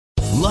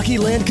Lucky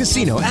Land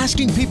Casino,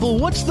 asking people,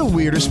 what's the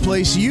weirdest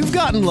place you've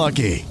gotten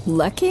lucky?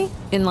 Lucky?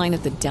 In line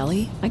at the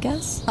deli, I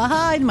guess?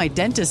 Aha, in my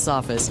dentist's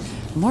office.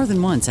 More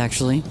than once,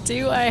 actually.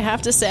 Do I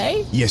have to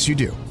say? Yes, you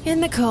do. In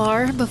the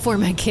car before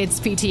my kids'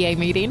 PTA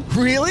meeting.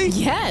 Really?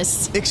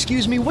 Yes.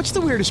 Excuse me, what's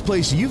the weirdest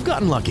place you've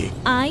gotten lucky?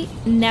 I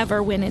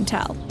never win and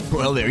tell.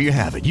 Well, there you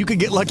have it. You can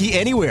get lucky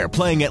anywhere,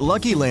 playing at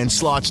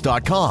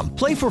LuckyLandSlots.com.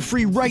 Play for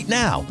free right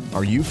now.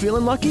 Are you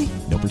feeling lucky?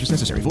 No purchase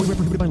necessary. Void where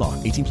prohibited by law.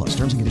 18 plus.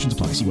 Terms and conditions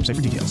apply. See website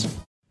for details.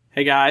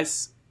 Hey,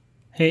 guys.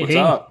 What's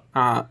up?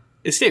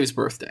 It's David's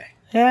birthday.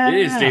 Yeah. It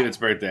is David's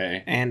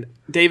birthday. And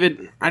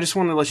David, I just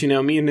wanted to let you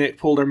know, me and Nick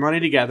pulled our money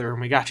together and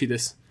we got you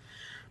this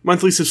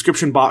monthly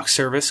subscription box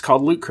service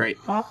called Loot Crate.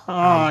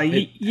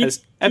 You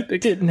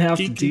didn't have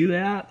to do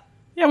that.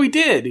 Yeah, we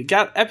did. It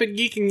got epic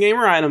geek and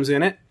gamer items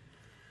in it.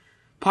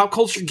 Pop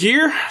culture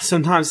gear.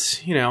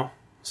 Sometimes,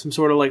 some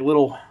sort of like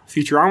little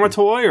Futurama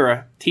toy or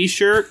a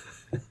t-shirt.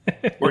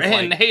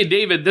 And hey,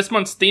 David, this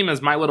month's theme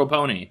is My Little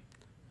Pony.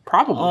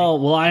 Probably. Oh,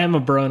 well, I am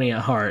a brony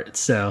at heart,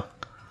 so...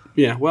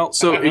 Yeah, well,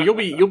 so you'll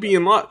be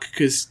in luck,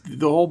 because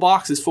the whole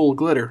box is full of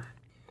glitter.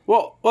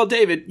 Well,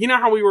 David, you know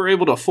how we were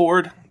able to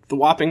afford the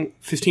whopping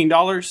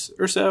 $15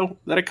 or so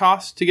that it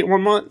cost to get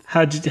 1 month?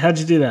 How'd you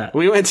do that?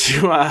 We went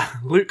to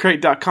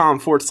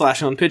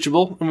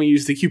lootcrate.com/unpitchable, and we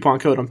used the coupon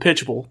code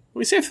Unpitchable.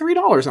 We saved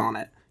 $3 on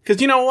it.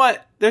 Because you know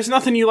what? There's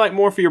nothing you like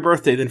more for your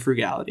birthday than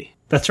frugality.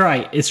 That's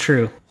right. It's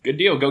true. Good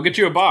deal. Go get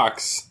you a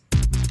box.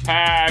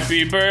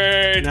 Happy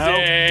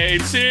birthday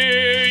to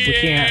you. We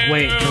can't.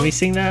 Wait, can we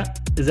sing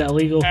that? Is that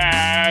illegal?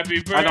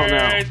 Happy birthday. I don't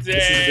know.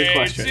 This is a good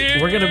question.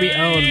 We're going to be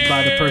owned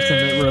by the person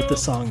that wrote the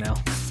song now.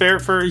 Fair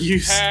for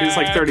use is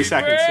like 30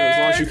 seconds, so as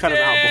long as you cut it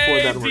out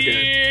before then, we're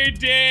good.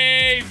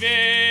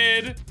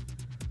 David.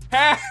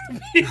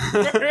 Happy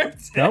birthday.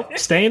 Nope,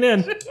 staying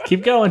in.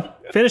 Keep going.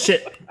 Finish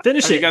it. Are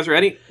you guys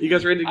ready? You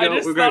guys ready to go? I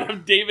just thought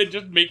of David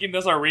just making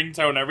this our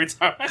ringtone every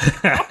time.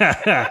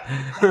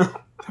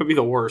 That'd be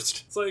the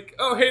worst. It's like,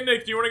 oh, hey,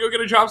 Nick, do you want to go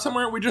get a job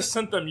somewhere? We just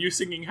sent them you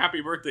singing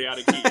Happy Birthday out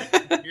of key.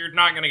 You're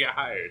not going to get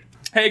hired.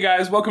 Hey,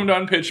 guys, welcome to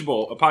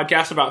Unpitchable, a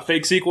podcast about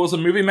fake sequels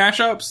and movie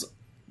mashups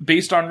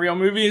based on real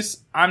movies.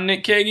 I'm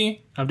Nick Kagi.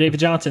 I'm David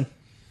Johnson.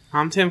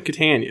 I'm Tim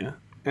Catania.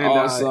 And,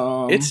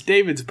 awesome. It's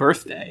David's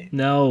birthday.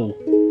 No.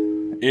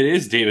 It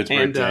is David's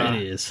birthday.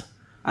 It is.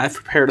 I've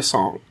prepared a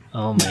song.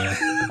 Oh, man.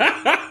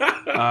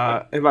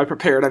 And by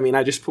prepared, I mean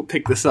I just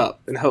picked this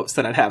up in hopes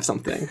that I'd have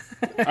something.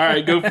 All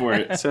right, go for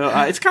it. So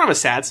it's kind of a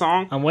sad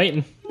song. I'm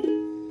waiting.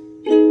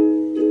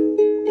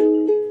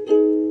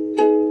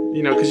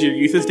 Because your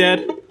youth is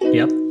dead?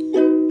 Yep.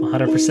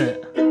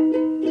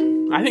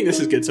 100%. I think this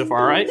is good so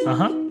far, right?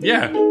 Uh-huh.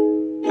 Yeah. How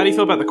do you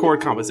feel about the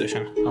chord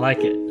composition? I like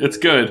it. It's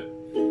good.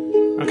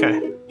 Okay.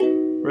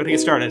 Ready to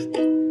get started.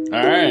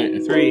 All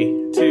right.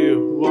 3,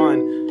 2,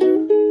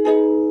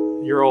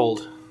 1. You're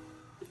old.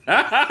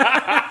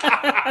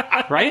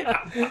 Right?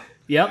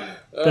 Yep.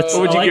 What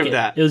would you give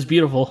that? It was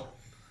beautiful.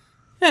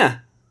 Yeah.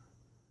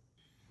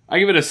 I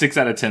give it a 6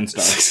 out of 10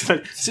 stars.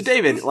 So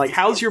David,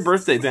 how's your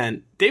birthday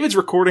been? David's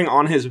recording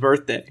on his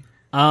birthday.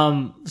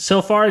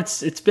 So far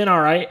it's been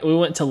all right. We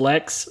went to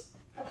Lex,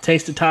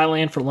 tasted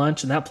Thailand for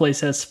lunch, and that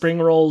place has spring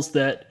rolls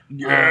that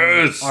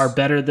are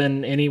better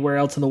than anywhere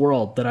else in the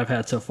world that I've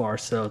had so far.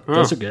 So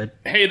those are good.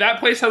 Hey, that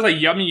place has a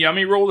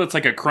yummy roll that's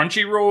like a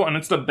crunchy roll, and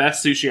it's the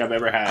best sushi I've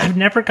ever had. I've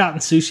never gotten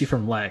sushi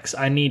from Lex.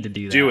 I need to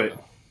do that.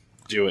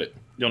 Do it.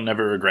 You'll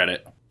never regret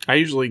it. I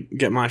usually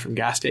get mine from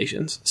gas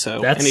stations,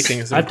 so anything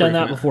is an I've done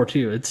that improvement. before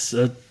too. It's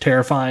a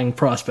terrifying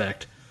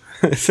prospect.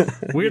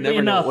 Weirdly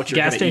enough,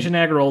 gas station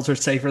egg rolls are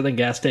safer than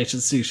gas station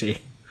sushi.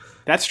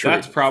 That's true.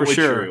 That's probably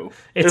for sure. true.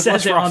 It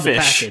says it on the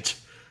package.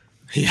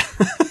 Yeah.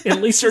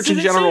 At least Surgeon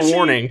General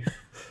warning.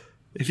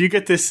 If you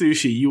get this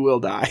sushi, you will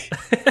die.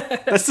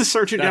 That's the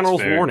Surgeon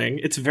General's warning.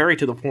 It's very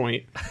to the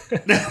point.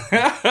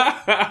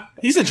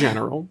 He's a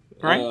general,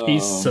 right?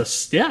 He's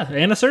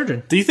and a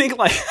surgeon. Do you think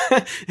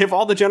if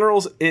all the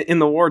generals in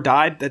the war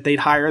died, that they'd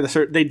hire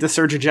the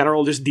Surgeon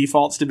General just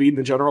defaults to being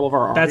the general of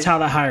our army? That's how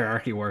the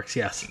hierarchy works.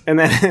 Yes. And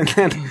then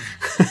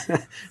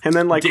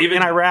David,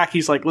 in Iraq,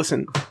 he's like,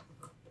 listen,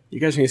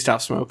 you guys need to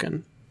stop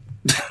smoking.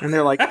 And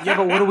they're like, yeah,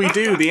 but what do we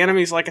do? The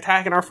enemy's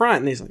attacking our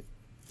front. And he's like,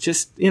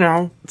 just,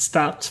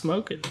 stop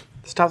smoking.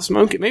 Stop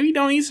smoking. Maybe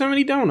don't eat so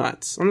many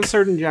donuts. I'm the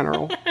Surgeon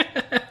General.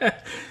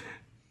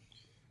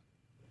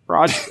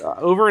 Roger,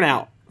 over and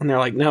out. And they're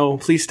like, no,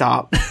 please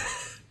stop.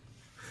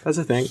 That's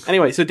the thing.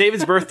 Anyway, so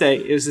David's birthday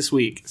is this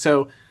week.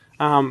 So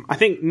I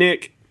think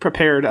Nick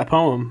prepared a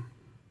poem.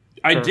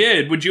 I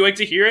did. Would you like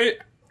to hear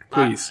it?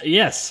 Please.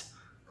 Yes.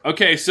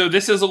 Okay, so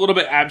this is a little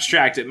bit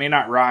abstract. It may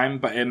not rhyme,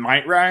 but it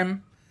might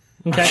rhyme.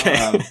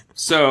 Okay.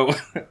 So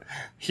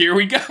here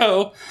we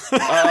go.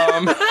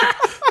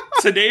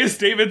 Today is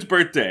David's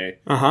birthday.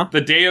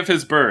 The day of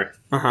his birth.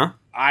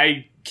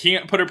 I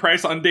can't put a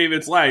price on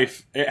David's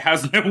life. It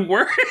has no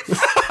worth.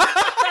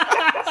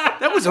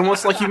 That was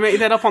almost like you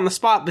made that up on the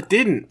spot, but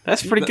didn't.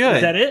 That's pretty good.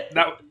 Is that it?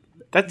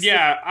 That's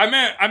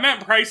I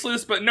meant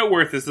priceless, but no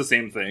worth is the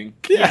same thing.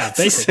 Yeah,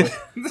 basically.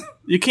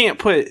 You can't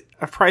put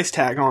a price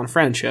tag on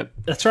friendship.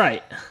 That's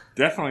right.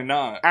 Definitely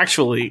not.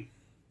 Actually,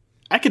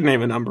 I could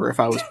name a number if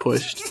I was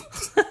pushed.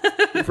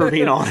 For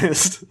being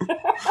honest.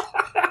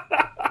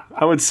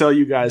 I would sell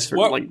you guys for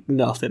like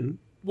nothing.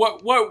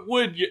 What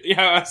would you...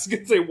 Yeah, I was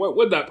going to say, what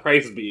would that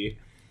price be?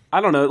 I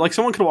don't know. Like,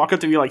 someone could walk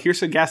up to me like, here's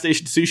some gas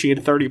station sushi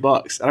at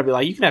 $30. And I'd be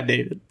like, you can have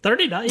David.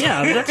 $30?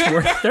 Yeah, that's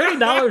worth...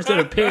 $30 at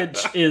a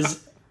pinch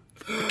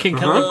can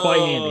come in quite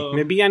handy.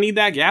 Maybe I need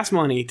that gas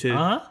money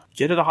to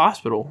get to the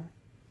hospital.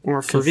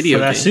 Or for video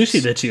games. For that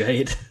sushi that you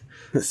ate.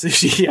 The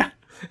sushi, yeah.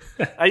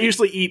 I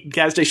usually eat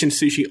gas station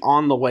sushi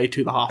on the way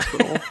to the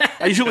hospital.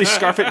 I usually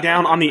scarf it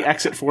down on the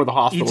exit for the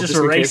hospital just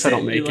in erase case I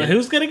don't make it.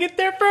 Who's going to get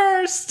there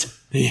first?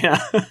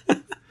 Yeah.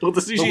 Well,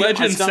 the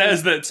legend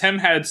says that Tim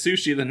had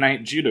sushi the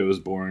night Judo was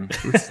born.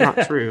 It's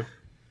not true.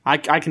 I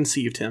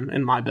conceived him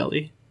in my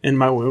belly, in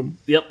my womb.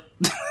 Yep.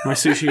 My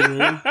sushi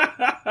womb.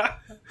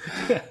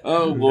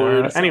 Oh,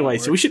 Lord. Anyway,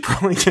 so we should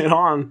probably get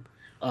on.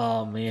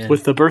 Oh, man.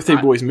 With the Birthday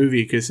Boys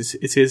movie, because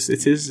it's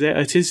his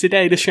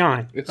day to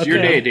shine. It's your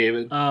day,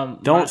 David.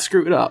 Don't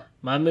screw it up.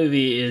 My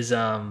movie is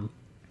no.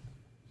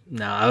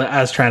 I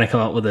was trying to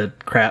come up with a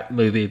crap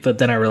movie, but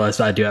then I realized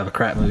I do have a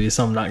crap movie,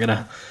 so I'm not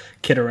gonna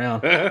kid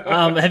around.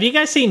 Have you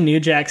guys seen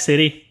New Jack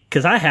City?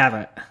 Because I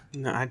haven't.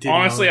 No, I didn't.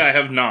 Honestly, I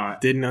have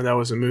not. Didn't know that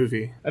was a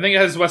movie. I think it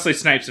has Wesley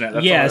Snipes in it.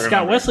 That's yeah, it's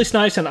got Wesley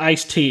Snipes and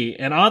Ice-T,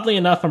 and oddly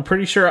enough, I'm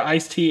pretty sure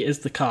Ice-T is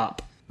the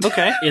cop.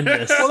 Okay. In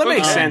this. Well, that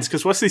makes sense,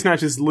 because Wesley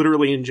Snipes is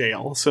literally in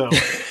jail, so...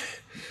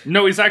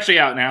 No, he's actually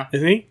out now.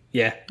 Isn't he?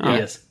 Yeah, he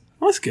is.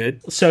 Well, that's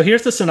good. So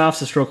here's the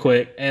synopsis real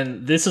quick,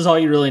 and this is all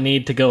you really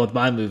need to go with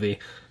my movie.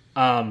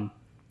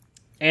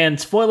 And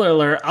spoiler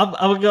alert,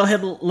 I'll go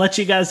ahead and let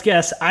you guys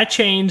guess. I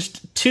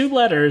changed 2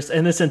 letters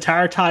in this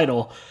entire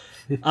title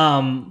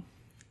to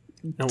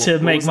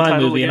make my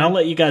movie, and I'll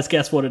let you guys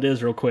guess what it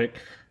is real quick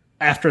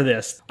after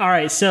this. All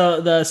right,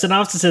 so the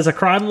synopsis is: a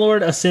crime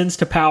lord ascends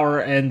to power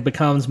and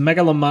becomes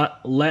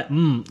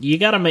you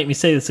gotta make me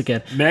say this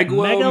again.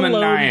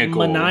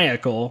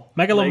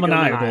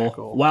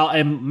 Megalomaniacal, while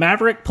a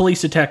maverick police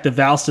detective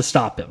vows to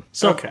stop him.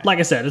 So, like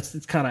I said,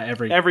 it's kind of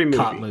every movie.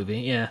 cop movie.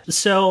 Yeah.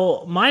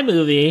 So my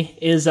movie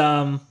is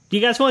do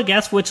you guys want to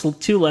guess which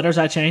 2 letters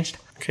I changed?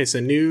 Okay, so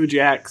New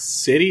Jack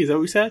City, is that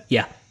what we said?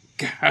 Yeah.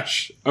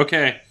 Gosh.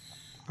 Okay.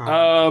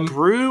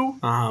 Brew?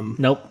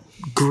 Nope.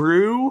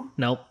 Grew?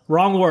 Nope.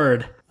 Wrong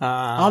word.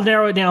 I'll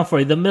narrow it down for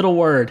you. The middle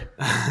word.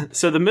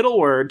 So the middle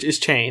word is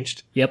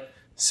changed. Yep.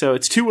 So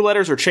it's 2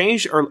 letters are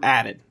changed or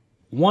added?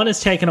 1 is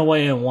taken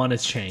away and 1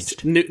 is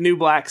changed. New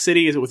Black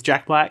City, is it with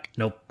Jack Black?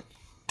 Nope.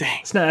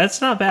 Dang.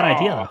 That's not a bad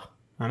idea,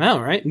 though. I know,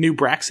 right? New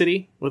Brack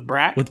City with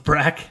Brack? With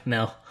Brack?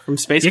 No. From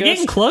Space You're Ghost?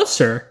 getting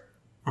closer.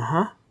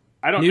 Uh-huh.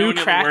 I don't know. New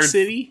Crack words.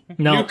 City?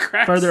 No,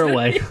 further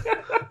away.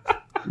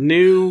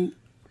 New...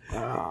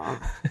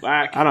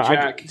 Black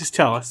Jack. Just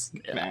tell us.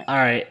 All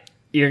right.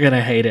 You're going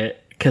to hate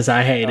it, because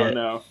I hate it.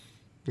 No.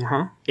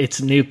 Uh-huh.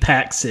 It's New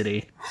Pac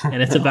City,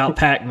 and it's about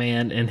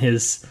Pac-Man and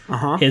his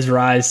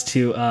rise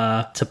to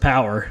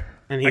power.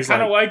 And I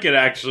kind of like it,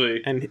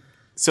 actually. And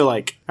so,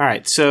 all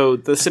right, so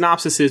the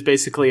synopsis is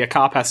basically a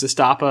cop has to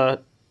stop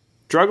a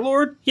drug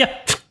lord?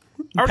 Yep.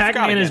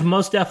 Pac-Man is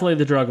most definitely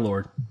the drug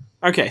lord.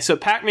 Okay, so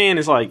Pac-Man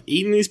is,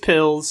 eating these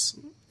pills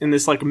in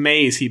this,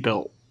 maze he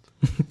built.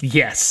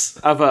 Yes.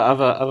 Of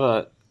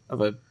a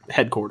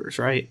headquarters,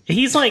 right?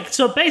 He's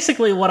so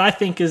basically what I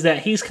think is that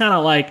he's kind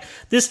of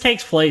this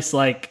takes place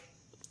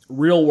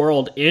real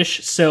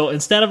world-ish. So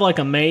instead of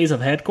a maze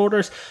of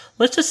headquarters,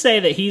 let's just say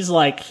that he's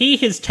he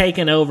has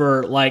taken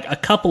over a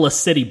couple of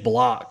city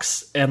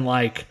blocks and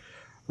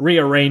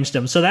rearranged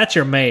them. So that's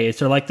your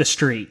maze, or the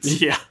streets.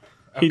 Yeah.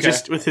 Okay. He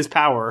just, with his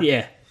power,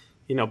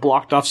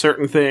 blocked off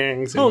certain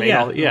things and made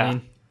all the, I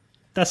mean,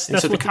 that's so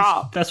what the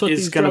cop that's what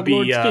is going to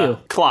be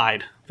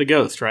Clyde, the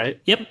ghost, right?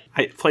 Yep.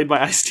 Played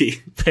by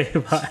Ice-T.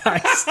 Played by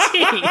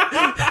Ice-T.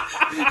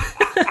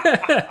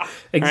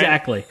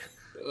 Exactly.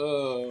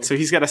 Right? So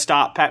he's got to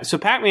stop. So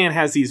Pac-Man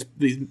has these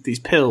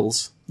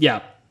pills.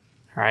 Yeah.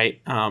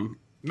 Right?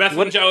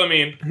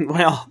 Methamphetamine.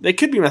 Well, they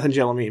could be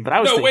methamphetamine, but I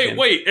was thinking...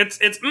 No, wait. It's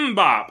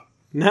Mbop.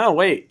 No,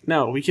 wait.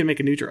 No, we can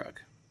make a new drug.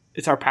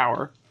 It's our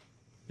power.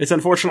 It's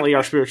unfortunately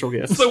our spiritual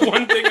gift. It's the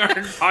one thing our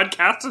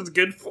podcast is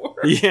good for.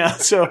 Yeah,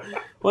 so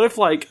what if,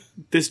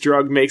 this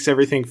drug makes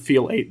everything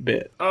feel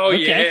 8-bit? Oh,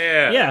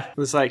 okay. Yeah.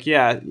 It's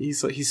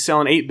he's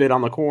selling 8-bit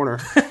on the corner.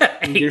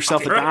 You get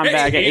yourself a dime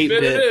bag of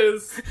 8-bit. It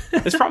is.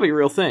 It's probably a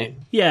real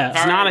thing. Yeah. If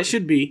it's not, it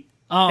should be.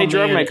 Oh, hey,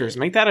 drug makers,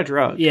 make that a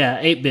drug.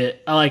 Yeah,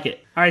 8-bit. I like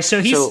it. All right,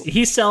 so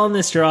he's selling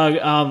this drug.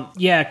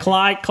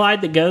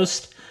 Clyde the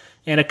ghost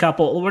and a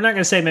couple... We're not going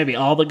to say maybe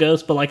all the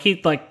ghosts, but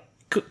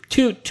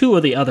two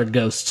of the other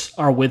ghosts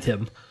are with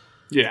him.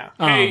 Yeah.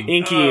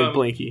 Inky and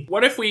Blinky.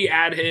 What if we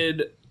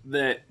added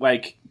that,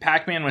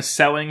 Pac-Man was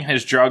selling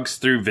his drugs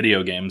through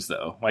video games,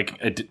 though?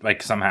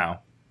 Somehow.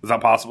 Is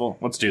that possible?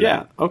 Let's do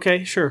that. Yeah,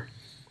 okay, sure.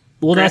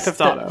 Well, Grand Theft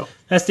Auto.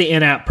 That's the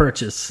in-app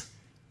purchase.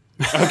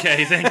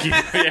 Okay, thank you.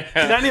 Yeah.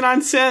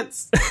 99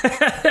 cents.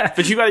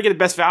 But you got to get the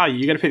best value.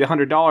 You got to pay the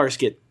 $100 to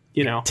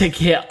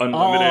get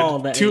unlimited. All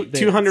the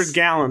 200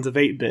 gallons of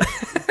 8-bit.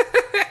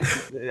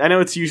 I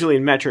know it's usually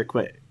in metric,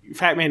 but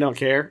Pac-Man don't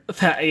care.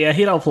 Yeah,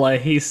 he don't play.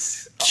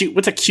 He's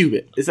What's a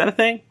qubit? Is that a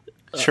thing?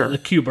 Sure. the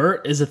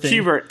Qbert is a thing.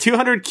 Qbert,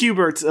 200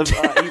 qberts of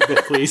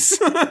 8-bit, please.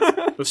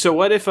 So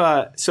what if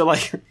what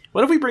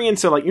if we bring in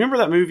you remember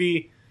that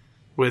movie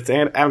with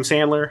Adam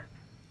Sandler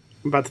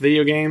about the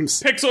video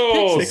games?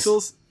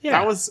 Pixels. Yeah.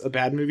 That was a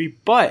bad movie,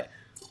 but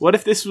what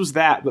if this was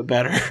that but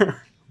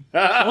better?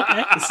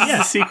 Okay. This is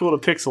the sequel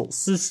to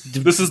Pixels.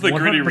 This is the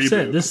gritty 100%.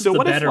 reboot. This is So the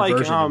what if, better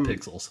version of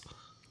Pixels.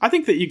 I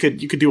think that you could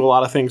do a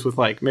lot of things with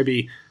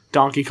maybe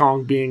Donkey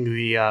Kong being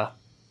the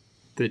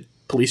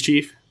police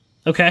chief.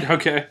 Okay.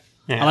 Okay.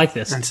 Yeah. I like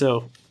this. And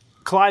so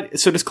Clyde.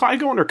 So does Clyde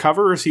go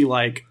undercover, or is he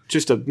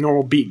just a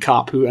normal beat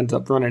cop who ends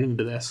up running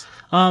into this?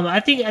 I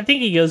think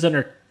he goes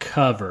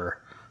undercover.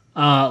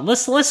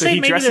 Let's say he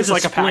maybe dresses there's a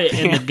like a split in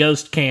Pac-Man. the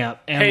ghost camp,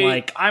 and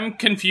Hey, I'm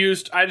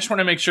confused. I just want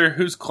to make sure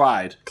who's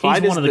Clyde.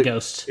 Clyde he's is one of the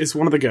ghosts. Is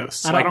one of the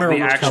ghosts. I don't Like remember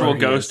the which actual color he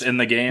ghost is. in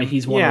the game.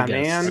 He's one Yeah, of the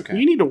ghosts. man. Okay.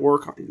 You need to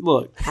work on.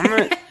 Look, I'm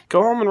gonna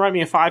go home and write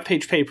me a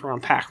 5-page paper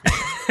on Pac-Man.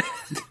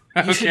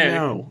 You should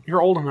know.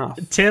 You're old enough.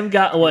 Tim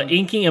got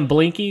Inky and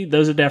Blinky.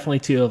 Those are definitely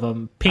two of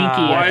them. Pinky.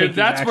 I think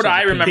that's he's what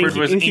actually I remembered Pinky.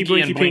 was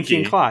Inky and Pinky,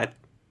 and Clyde.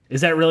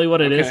 Is that really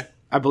what it is? Okay.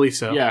 I believe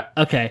so. Yeah.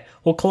 Okay.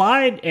 Well,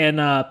 Clyde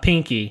and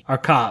Pinky are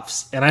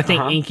cops, and I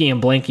think Inky and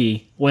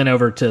Blinky went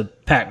over to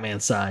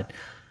Pac-Man's side.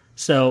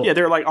 So Yeah,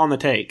 they're on the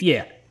take.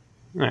 yeah.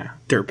 Yeah,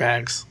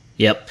 dirtbags.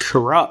 Yep.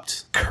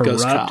 Corrupt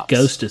ghost cops.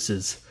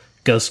 Ghostesses.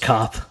 Ghost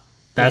cop.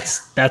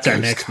 That's our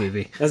next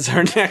movie. That's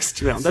our next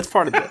film. That's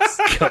part of this.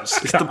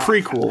 Ghost It's the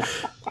prequel.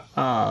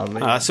 Oh,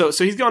 man. So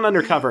he's going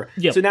undercover.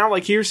 Yep. So now,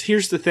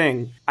 here's the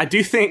thing. I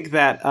do think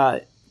that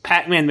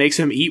Pac-Man makes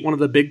him eat one of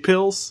the big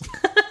pills,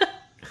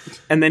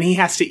 and then he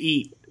has to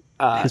eat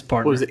His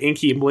partner. what was it,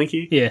 Inky and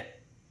Blinky? Yeah.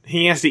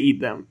 He has to eat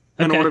them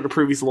in Okay. order to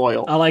prove he's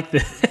loyal. I like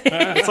this.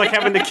 It's like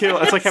having to kill.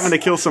 It's like having to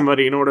kill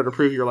somebody in order to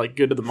prove you're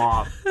good to the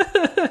mob.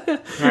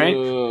 Right?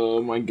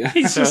 Oh my god.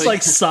 He's just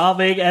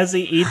sobbing as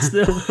he eats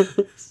them.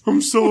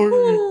 I'm sorry.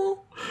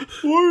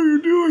 Why are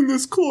you doing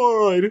this,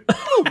 Clyde?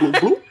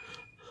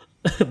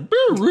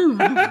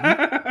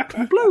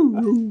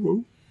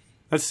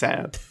 That's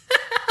sad.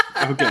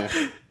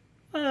 Okay.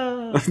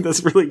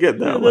 That's really good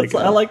though.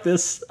 I like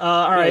this.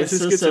 All right, this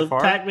is good so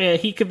far. Pac-Man,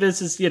 he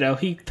convinces,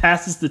 he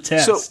passes the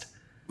test.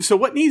 So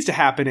what needs to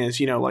happen is,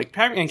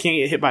 Pac-Man can't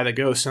get hit by the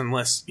ghost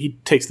unless he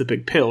takes the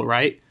big pill,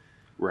 right?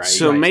 Right.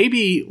 So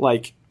maybe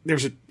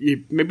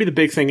maybe the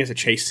big thing is a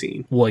chase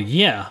scene. Well,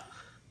 yeah.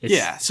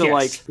 Yeah. So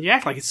yes. you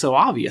act like it's so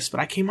obvious, but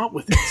I came up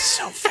with it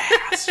so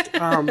fast.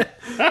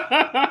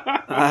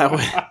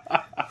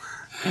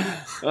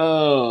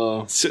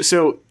 Oh.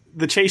 So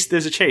the chase.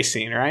 There's a chase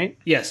scene, right?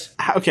 Yes.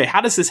 Okay. How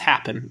does this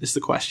happen? Is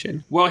the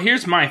question. Well,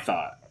 here's my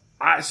thought.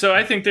 So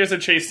I think there's a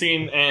chase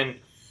scene, and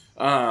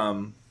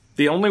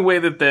the only way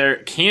that there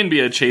can be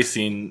a chase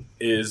scene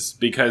is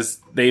because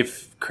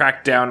they've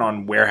cracked down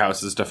on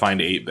warehouses to find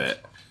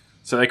 8-bit.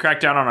 So they crack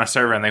down on a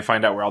server and they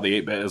find out where all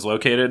the 8-bit is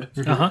located.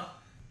 Uh-huh.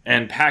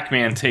 And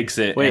Pac-Man takes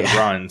it and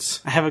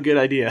runs. I have a good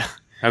idea.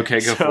 Okay,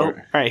 go for it.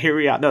 All right, here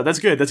we are. No, that's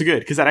good. That's good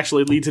because that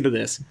actually leads into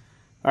this.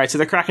 All right, so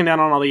they're cracking down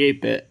on all the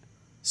 8-bit.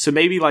 So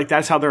maybe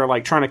that's how they're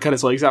trying to cut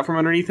his legs out from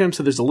underneath him.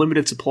 So there's a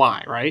limited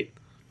supply, right?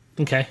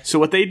 Okay. So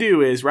what they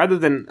do is rather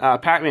than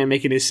Pac-Man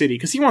making his city,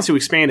 because he wants to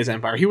expand his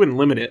empire, he wouldn't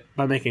limit it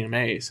by making a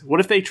maze. What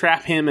if they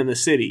trap him in the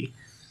city,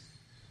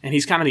 and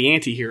he's kind of the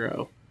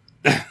anti-hero,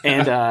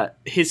 and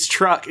his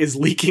truck is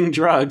leaking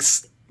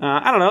drugs?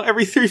 I don't know,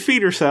 every 3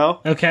 feet or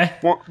so. Okay.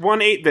 One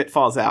 8-bit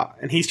falls out,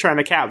 and he's trying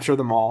to capture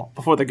them all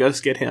before the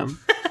ghosts get him.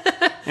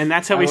 And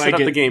that's how we set up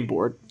the game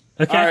board.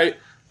 Okay. All right.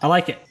 I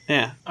like it.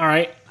 Yeah. All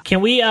right.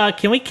 Can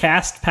we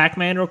cast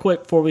Pac-Man real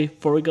quick before we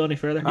go any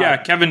further? Yeah,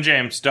 Kevin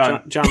James,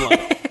 done. John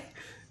Lovitz.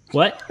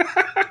 What?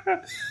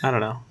 I don't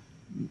know.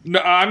 No,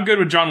 I'm good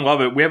with John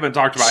Lovett. We haven't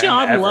talked about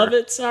John him ever.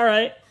 Lovitz. All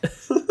right.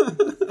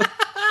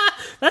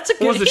 That's a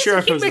good. was the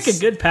sheriff He'd of make this-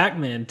 a good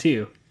Pac-Man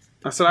too.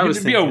 That's what I was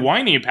He'd be thinking. a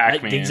whiny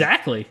Pac-Man.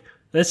 Exactly.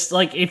 That's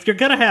if you're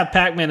gonna have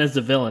Pac-Man as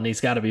the villain,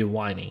 he's got to be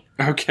whiny.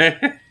 Okay.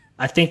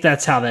 I think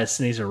that's how that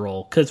needs to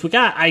roll because we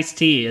got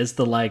Ice-T as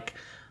the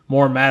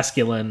more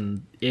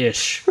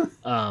masculine-ish.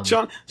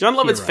 John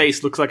Lovett's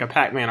face looks like a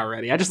Pac-Man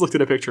already. I just looked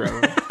at a picture of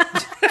him.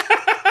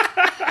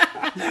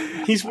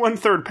 He's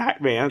 1/3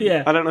 Pac-Man.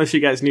 Yeah. I don't know if you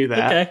guys knew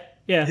that. Okay.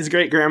 Yeah. His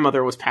great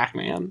grandmother was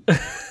Pac-Man.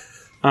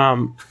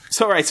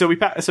 So all right, so we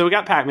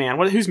got Pac-Man.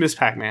 Who's Miss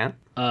Pac-Man?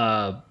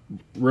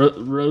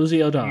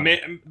 Rosie O'Donnell.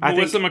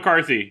 Melissa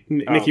McCarthy.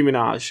 Nicki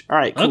Minaj. All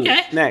right, cool.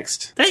 Okay.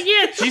 Next.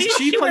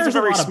 She plays a wears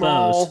very lot of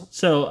small- bows,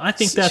 so I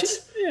think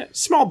that's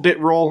Small bit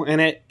role in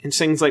it, and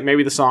sings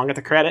maybe the song at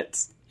the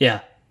credits.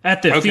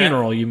 at the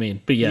funeral. You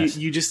mean? But yes,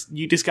 You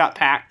just got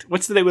packed.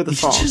 What's the name of the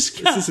song?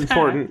 just This is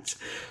important.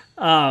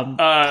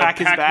 Pack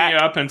his back. me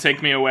up and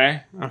take me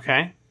away.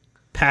 Okay.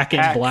 Pack in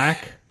Pack.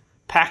 Black.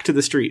 Pack to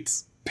the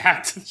streets.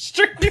 Pack to the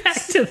streets.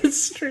 Back to the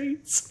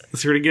streets.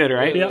 That's pretty good,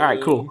 right? Yep. All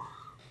right, cool.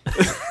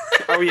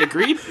 Are we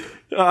agreed?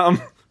 Are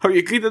we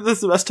agreed that this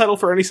is the best title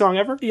for any song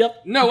ever?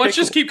 Yep. No, let's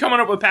just keep coming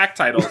up with pack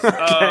titles.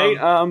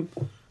 Okay.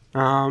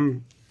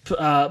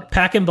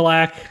 Pack in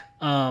Black.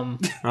 Oh,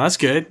 that's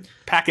good.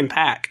 Pack and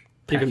Pack.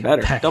 Even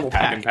better. Pack. Double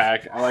Pack pack. and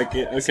pack. I like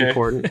it. Okay. It's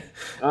important.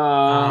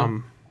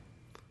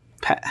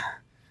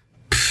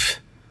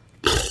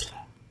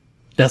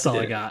 That's all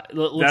I got.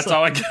 That's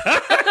all I got.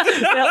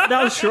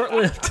 That was short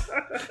lived.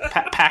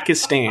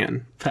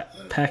 Pakistan.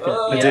 Pack.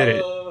 I did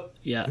it.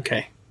 Yeah.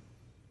 Okay.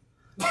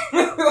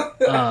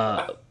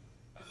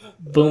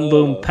 Boom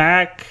boom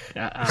pack.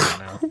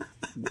 I don't know.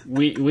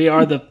 We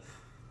are the.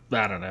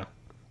 I don't know.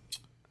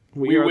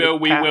 We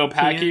will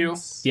pack you.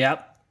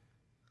 Yep.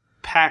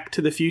 Pack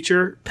to the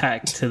Future.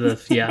 Pack to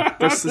the yeah.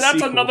 That's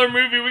sequel. another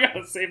movie. We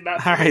gotta save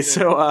that. All right,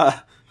 so all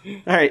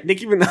right,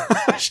 Nicki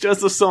Minaj does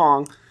the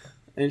song,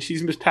 and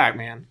she's Miss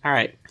Pac-Man. All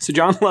right, so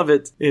John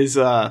Lovitz is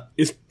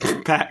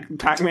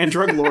Pac-Man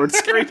drug lord,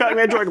 scary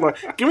Pac-Man drug lord.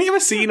 Can we have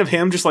a scene of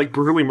him just like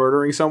brutally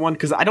murdering someone?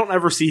 Because I don't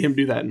ever see him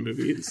do that in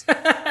movies.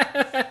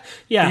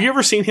 Yeah. Have you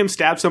ever seen him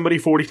stab somebody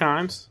 40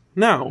 times?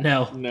 No,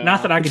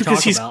 not that I can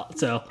talk about.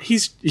 So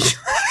he's.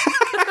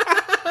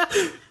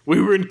 We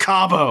were in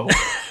Cabo,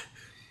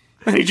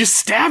 and he just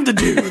stabbed a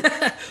dude.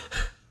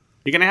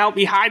 You gonna help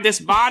me hide this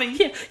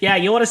body? yeah,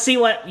 you want to see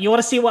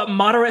what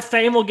moderate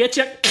fame will get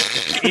you?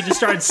 He just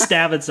started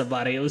stabbing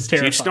somebody. It was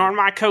terrifying. You snorting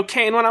my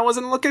cocaine when I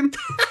wasn't looking?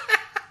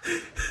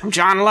 I'm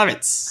John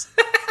Lovitz.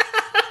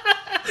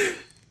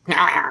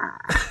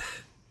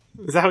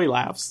 Is that how he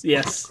laughs?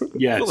 Yes.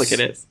 Yes. I feel like it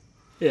is.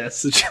 Yes.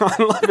 So John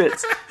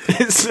Lovitz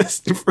is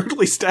just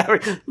brutally stabbing.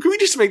 Can we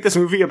just make this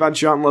movie about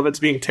John Lovitz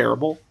being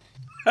terrible?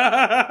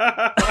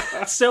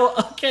 So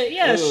okay,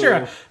 yeah,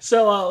 sure.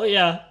 So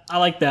yeah, I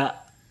like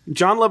that.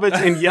 John Lovitz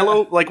in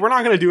yellow. Like, we're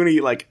not going to do any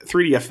like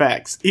 3D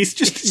effects. He's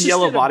just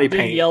yellow in a body big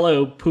paint.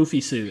 yellow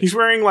poofy suit. He's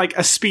wearing like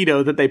a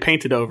Speedo that they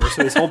painted over,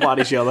 so his whole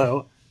body's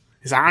yellow.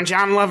 He's on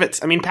John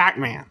Lovitz. I mean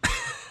Pac-Man.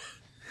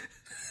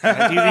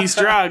 I do these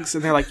drugs,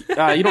 and they're like, you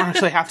don't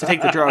actually have to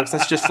take the drugs.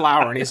 That's just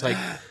flour. And he's like,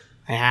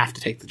 I have to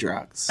take the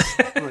drugs.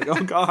 I'm like,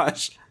 oh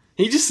gosh.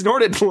 He just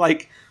snorted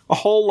like a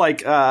whole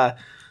like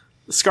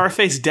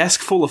Scarface desk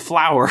full of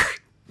flour.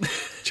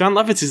 John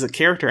Lovitz is a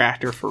character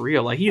actor for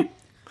real. Like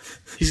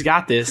he's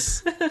got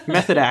this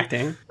method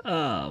acting.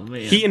 Oh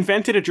man. He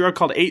invented a drug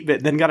called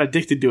 8-bit, then got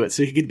addicted to it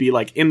so he could be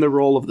like in the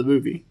role of the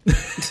movie.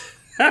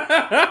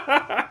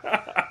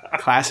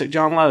 Classic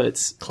John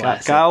Lovitz.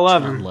 Gotta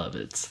love him. John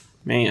Lovitz.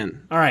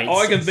 Man. All right. All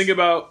I can think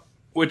about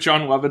with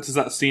John Lovitz is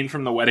that scene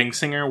from The Wedding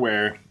Singer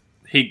where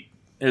he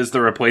is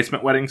the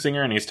replacement wedding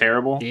singer and he's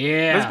terrible.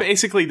 Yeah. That's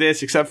basically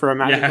this, except for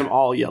imagine them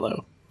all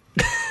yellow.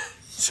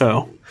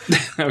 So,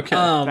 Okay.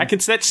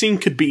 that scene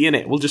could be in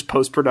it. We'll just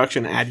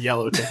post-production add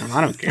yellow to him.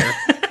 I don't care.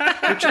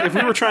 If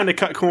we were trying to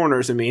cut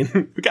corners, I mean,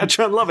 we got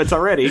John Lovitz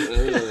already.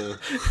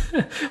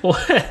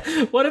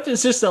 What if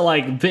it's just a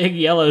like big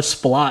yellow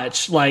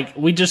splotch? Like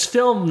we just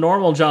film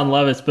normal John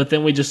Lovitz, but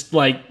then we just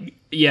like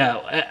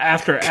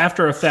after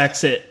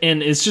effects it,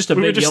 and it's just a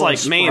We big were just yellow like,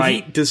 sprite. man,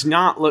 he does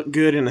not look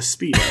good in a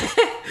Speedo.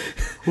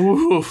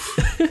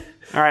 Oof.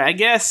 All right, I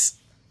guess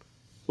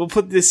we'll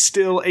put this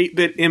still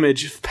 8-bit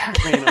image of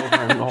Pac-Man over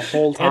him the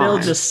whole time. And it'll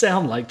just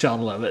sound like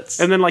John Lovitz.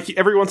 And then, like,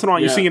 every once in a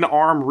while, you see an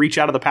arm reach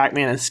out of the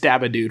Pac-Man and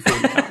stab a dude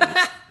 40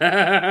 times.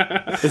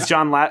 As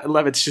John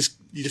Lovitz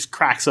just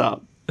cracks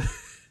up.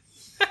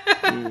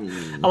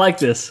 I like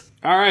this.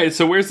 All right,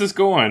 so where's this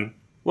going?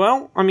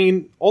 Well, I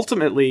mean,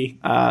 ultimately,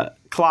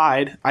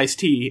 Clyde,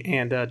 Ice-T,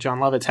 and John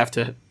Lovitz have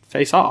to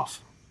face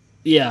off.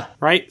 Yeah.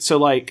 Right? So,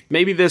 like,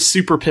 maybe this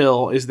super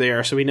pill is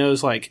there, so he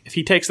knows, like, if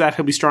he takes that,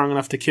 he'll be strong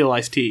enough to kill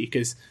Ice-T,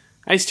 because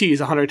Ice-T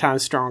is 100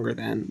 times stronger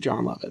than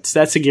John Lovitz.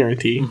 That's a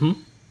guarantee. Mm-hmm.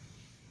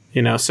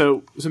 You know,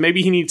 so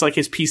maybe he needs, like,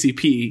 his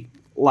PCP,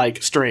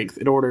 like, strength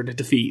in order to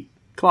defeat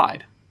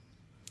Clyde.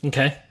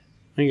 Okay.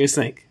 What do you guys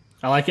think?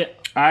 I like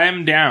it. I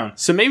am down.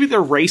 So maybe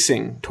they're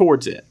racing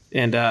towards it,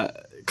 and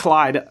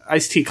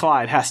Ice-T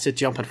Clyde has to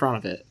jump in front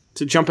of it.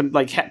 To jump and,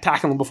 like,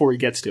 tackle him before he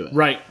gets to it.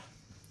 Right.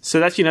 So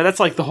that's,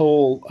 that's like the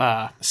whole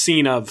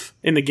scene of,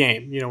 in the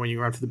game, when you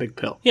run for the big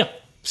pill. Yeah.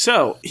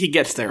 So he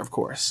gets there, of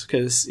course,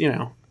 because,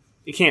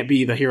 it can't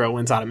be the hero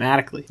wins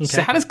automatically. Okay.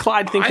 So how does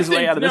Clyde think his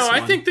way out of this one?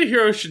 I think the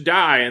hero should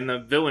die and the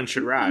villain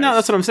should rise. No,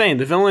 that's what I'm saying.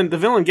 The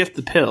villain gets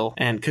the pill,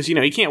 and because,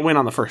 he can't win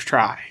on the first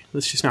try.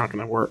 That's just not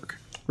going to work.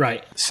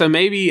 Right. So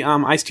maybe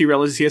Ice-T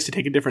realizes he has to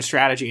take a different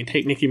strategy and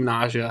take Nicki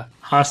Minaj.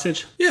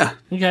 Hostage? Yeah.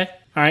 Okay.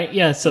 All right.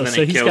 Yeah, so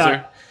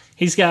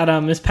he's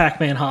got Miss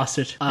Pac-Man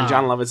hostage. And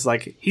John Lovitz is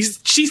like,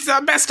 she's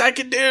the best I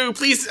can do.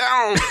 Please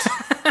don't.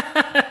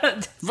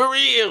 For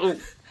real.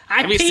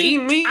 Have you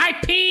seen me? I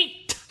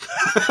peaked.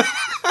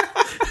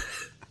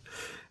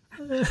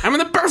 I'm in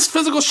the best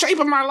physical shape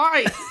of my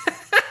life.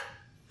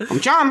 I'm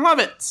John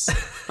Lovitz.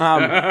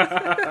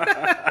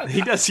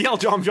 He does yell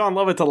John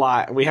Lovitz a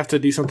lot, and we have to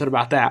do something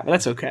about that, but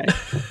that's okay.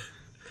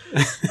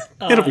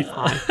 It'll be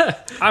fine.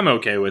 I'm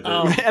okay with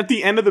it. At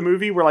the end of the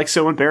movie, we're like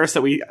so embarrassed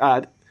that we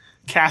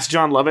cast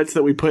John Lovitz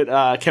that we put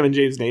Kevin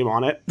James' name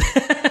on it.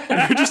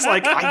 And you're just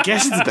like, I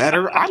guess it's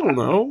better. I don't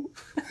know.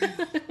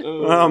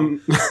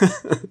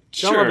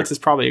 John Lovitz is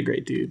probably a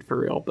great dude for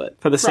real, but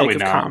for the sake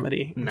of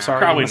comedy, I'm sorry,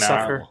 probably I'm a not.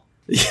 sucker.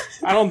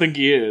 I don't think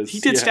he is. He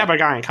did stab a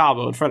guy in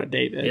Cabo in front of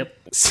David. Yep.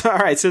 So, all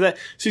right, so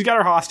she's got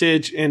her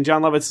hostage, and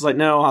John Lovitz is like,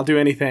 no, I'll do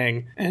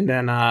anything. And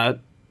then, I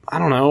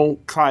don't know,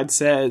 Clyde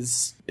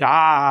says,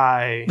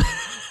 die.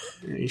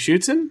 And he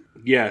shoots him.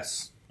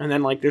 Yes. And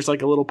then, like, there's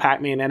like a little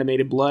Pac-Man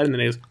animated blood, and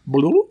then it goes,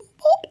 bloop, bloop.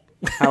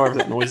 However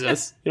that noise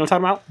is. You know what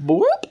I'm talking about?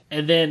 Bloop.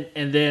 And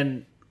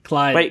then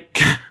Clyde. Wait.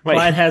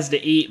 Clyde has to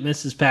eat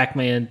Mrs.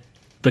 Pac-Man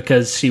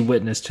because she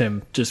witnessed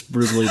him just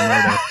brutally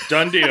murder.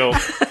 Done deal.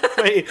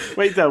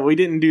 wait, though. We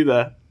didn't do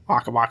the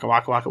waka waka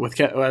waka waka with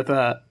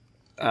John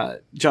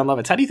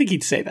Lovitz. How do you think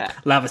he'd say that?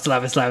 Lovitz.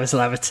 That'd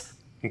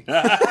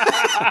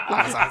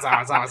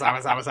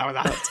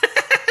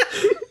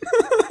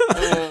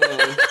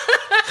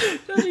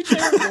be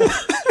terrible.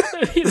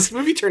 This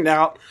movie turned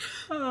out.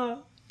 I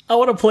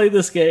want to play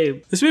this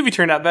game. This movie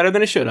turned out better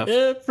than it should have.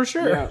 Yeah, for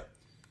sure. Yeah.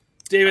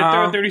 David,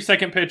 throw a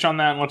 30-second pitch on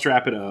that and let's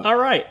wrap it up. All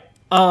right.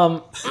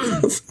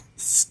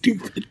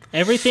 Stupid.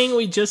 Everything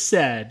we just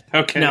said.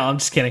 Okay. No, I'm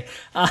just kidding.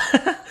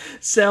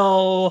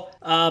 So,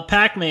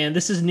 Pac-Man,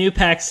 this is New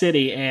Pac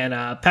City, and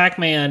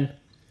Pac-Man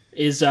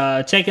is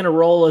taking a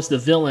role as the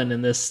villain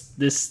in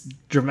this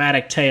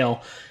dramatic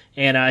tale.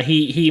 And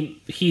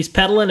he's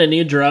peddling a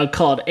new drug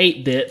called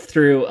 8-bit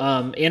through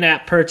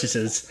in-app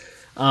purchases,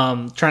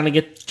 trying to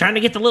get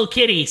the little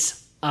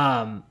kitties.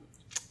 And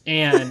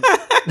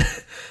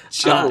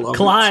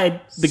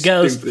Clyde, the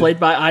ghost, played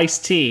by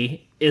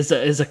Ice-T, is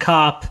a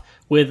cop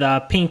with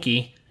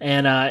Pinky,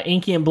 and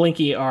Inky and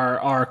Blinky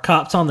are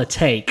cops on the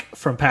take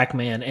from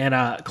Pac-Man.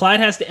 And Clyde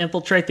has to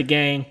infiltrate the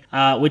gang,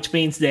 which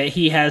means that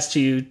he has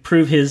to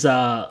prove his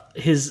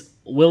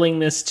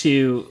willingness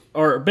to,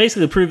 or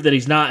basically prove that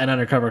he's not an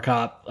undercover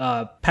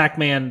cop.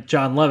 Pac-Man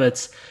John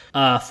Lovitz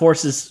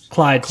forces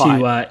Clyde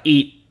to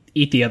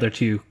eat the other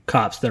two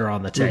cops that are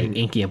on the take,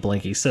 Inky and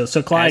Blinky. So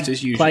Clyde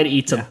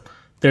eats them.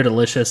 They're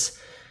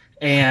delicious.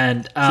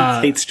 And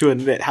he hates to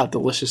admit how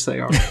delicious they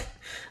are.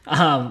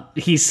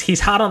 He's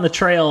hot on the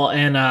trail,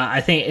 and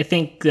I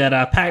think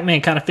that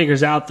Pac-Man kind of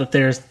figures out that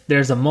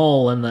there's a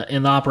mole in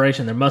the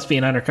operation. There must be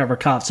an undercover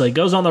cop, so he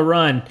goes on the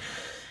run,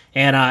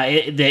 and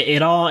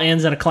it all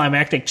ends in a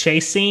climactic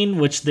chase scene,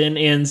 which then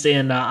ends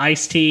in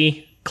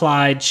Ice-T,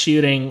 Clyde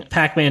shooting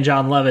Pac-Man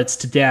John Lovitz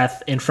to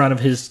death in front of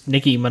his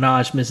Nicki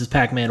Minaj Mrs.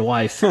 Pac-Man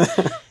wife,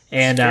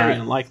 and very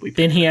unlikely.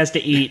 Then he has to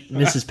eat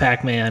Mrs.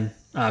 Pac-Man.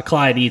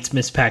 Clyde eats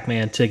Miss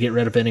Pac-Man to get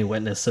rid of any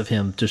witness of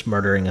him just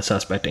murdering a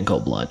suspect in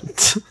cold blood.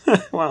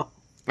 Well,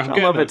 John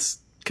Lovitz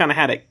kind of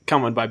had it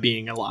coming by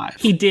being alive.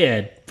 He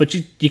did, but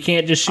you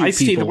can't just shoot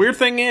people. The weird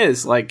thing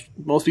is, like,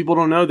 most people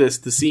don't know this,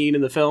 the scene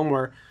in the film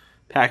where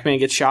Pac-Man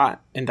gets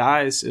shot and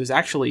dies, it was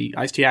actually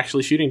Ice-T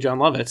actually shooting John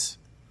Lovitz.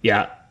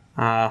 Yeah.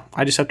 I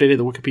just updated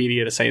the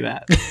Wikipedia to say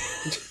that.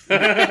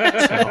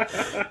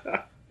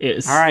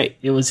 All right.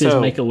 It was his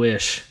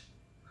Make-A-Wish.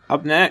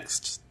 Up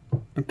next,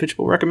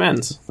 Unpitchable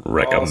recommends.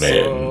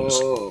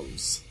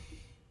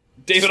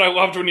 David, I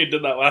loved when you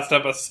did that last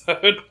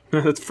episode.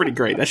 That's pretty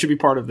great. That should be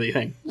part of the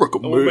thing.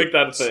 We'll make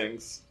that a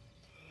thing.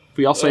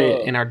 We all say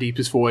it in our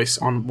deepest voice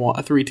on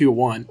 3, 2,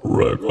 1.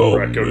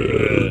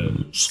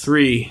 Recommends.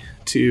 3,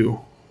 2,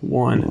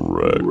 1.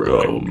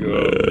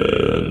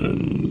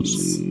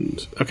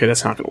 Recommends. Okay,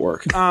 that's not going to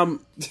work. I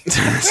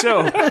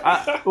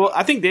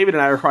think David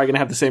and I are probably going to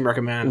have the same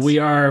recommends. We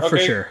are for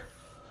sure.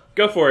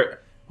 Go for it.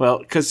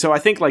 Well, I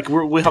think like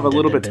we'll have a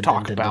little bit to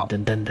talk about.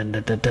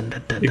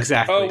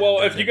 Exactly. Oh,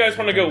 well, if you guys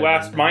want to go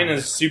last, mine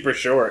is super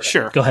short.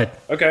 Sure. Go ahead.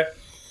 Okay.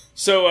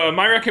 So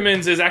my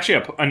recommends is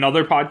actually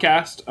another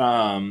podcast.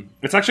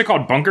 It's actually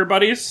called Bunker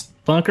Buddies.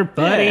 Bunker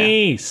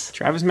Buddies. Yeah.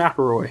 Travis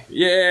McElroy.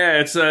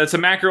 Yeah, it's a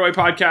McElroy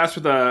podcast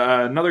with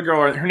another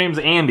girl. Her name's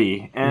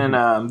Andy,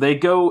 and they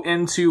go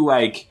into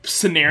like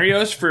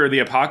scenarios for the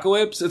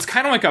apocalypse. It's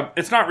kind of like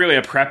it's not really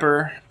a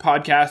prepper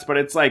podcast, but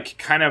it's like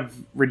kind of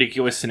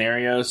ridiculous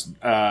scenarios,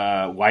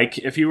 like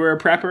if you were a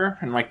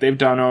prepper, and like they've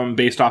done them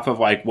based off of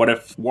like what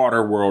if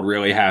Waterworld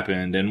really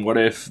happened, and what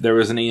if there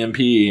was an EMP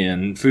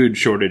and food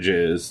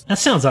shortages. That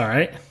sounds all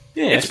right.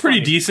 Yeah, it's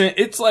pretty decent.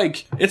 It's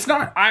like, it's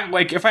not,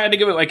 if I had to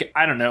give it like,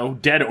 I don't know,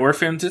 Dead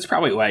Orphans, it's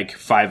probably like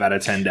 5 out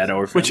of 10 Dead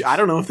Orphans. Which I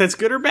don't know if that's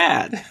good or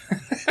bad.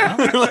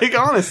 Like,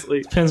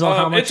 honestly. Depends on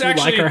how much you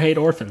like or hate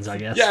orphans, I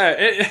guess.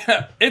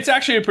 Yeah, it's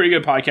actually a pretty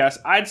good podcast.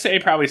 I'd say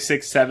probably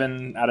 6,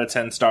 7 out of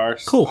 10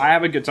 stars. Cool. I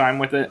have a good time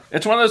with it.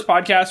 It's one of those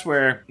podcasts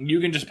where you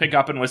can just pick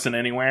up and listen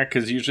anywhere,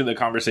 because usually the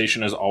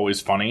conversation is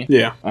always funny.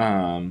 Yeah.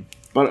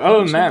 But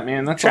other than that,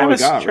 man, that's all I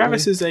got.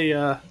 Travis really.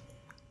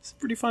 is a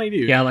pretty funny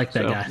dude. Yeah, I like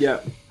that guy. Yeah.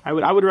 I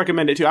would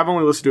recommend it too. I've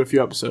only listened to a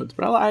few episodes,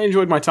 but I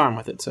enjoyed my time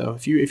with it. So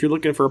if you're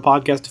looking for a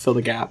podcast to fill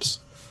the gaps,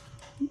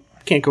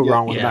 can't go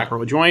wrong with a back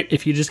row joint.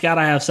 If you just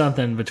gotta have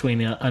something between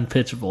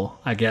Unpitchable,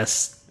 I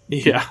guess.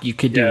 Yeah, you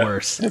could do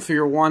worse. For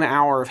your 1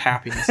 hour of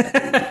happiness.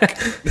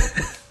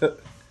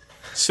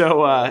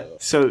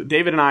 So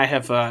David and I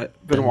have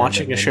been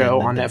watching a show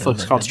on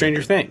Netflix called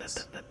Stranger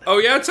Things. Oh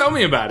yeah, tell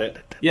me about it.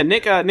 Yeah,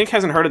 Nick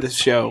hasn't heard of this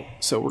show,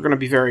 so we're going to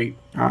be we're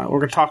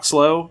going to talk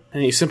slow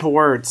and use simple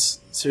words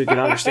so you can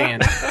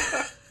understand.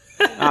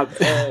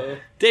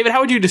 David,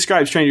 how would you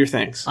describe Stranger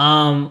Things?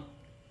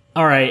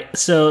 All right,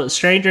 so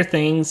Stranger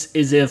Things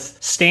is if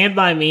Stand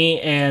By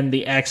Me and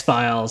The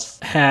X-Files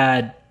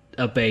had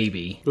a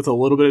baby. With a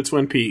little bit of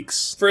Twin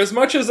Peaks. For as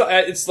much as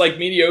it's like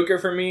mediocre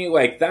for me,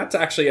 like that's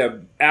actually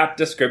a apt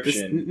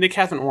description. Nick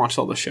hasn't watched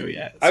all the show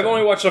yet. So. I've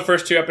only watched the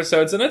first 2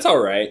 episodes, and it's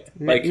all right.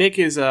 Like Nick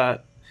is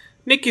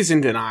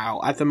in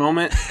denial at the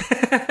moment.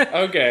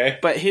 Okay,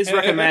 but his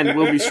recommend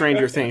will be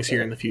Stranger Things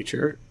here in the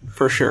future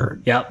for sure.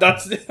 Yep,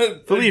 that's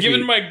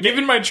given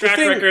my track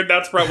record.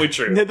 That's probably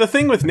true. The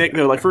thing with Nick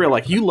though, like for real,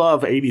 like you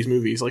love '80s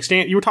movies. Like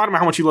you were talking about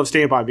how much you love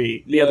Stand By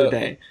Me the other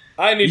day.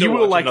 I need to you watch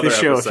will like another this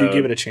show episode. if you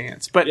give it a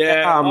chance. But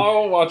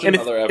I'll watch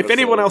another episode. If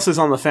anyone else is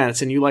on the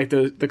fence and you like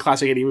the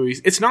classic '80s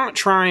movies, it's not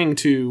trying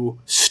to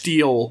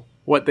steal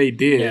what they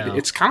did. No.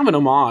 It's kind of an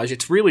homage.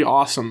 It's really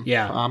awesome.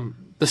 Yeah.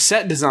 The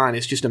set design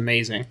is just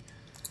amazing.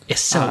 It's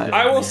so good.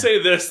 I will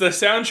say this, the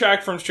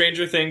soundtrack from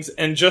Stranger Things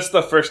and just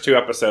the first 2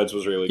 episodes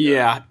was really good.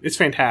 Yeah, it's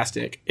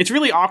fantastic. It's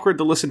really awkward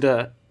to listen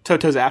to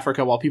Toto's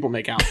Africa while people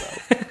make out,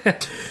 though.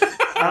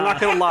 I'm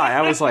not going to lie.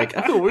 I was like,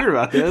 I feel weird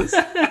about this.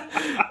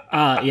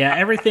 Yeah,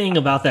 everything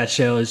about that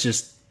show is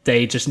just,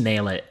 they just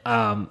nail it.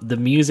 The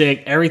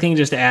music, everything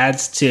just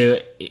adds to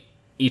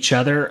each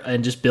other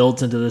and just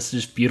builds into this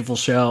just beautiful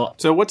show.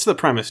 So what's the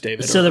premise,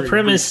 David? So the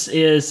premise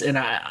is, and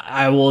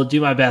I will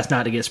do my best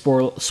not to get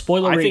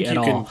spoilery I think at you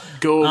all. can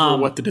go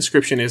over what the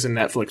description is in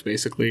Netflix,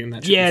 basically, and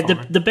that should be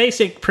fine. The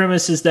basic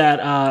premise is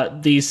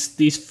that these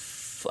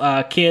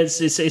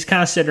kids, it's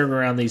kind of centered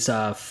around these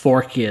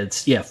 4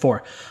 kids. Yeah,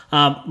 4.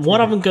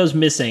 One of them goes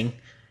missing,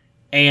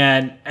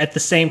 and at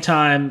the same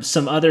time,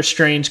 some other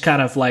strange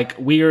kind of like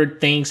weird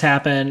things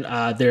happen.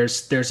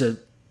 There's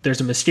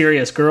a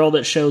mysterious girl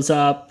that shows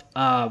up,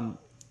 kind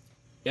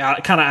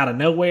of out of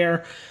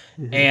nowhere,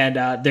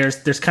 and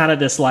there's kind of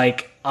this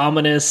like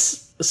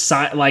ominous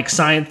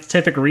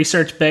scientific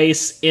research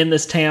base in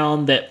this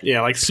town that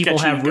people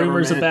have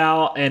rumors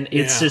about, and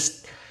it's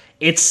just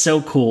it's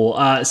so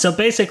cool. So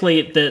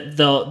basically,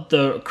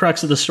 the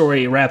crux of the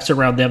story wraps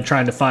around them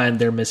trying to find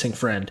their missing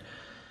friend.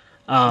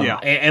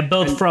 And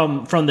both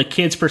from the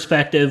kid's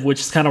perspective,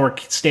 which is kind of where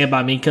Stand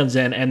By Me comes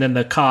in, and then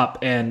the cop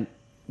and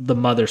the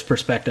mother's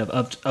perspective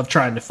of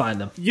trying to find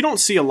them. You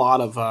don't see a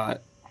lot of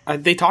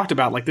they talked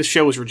about like this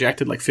show was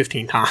rejected like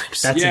 15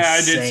 times. That's insane. I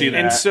did see that.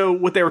 And so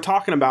what they were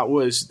talking about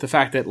was the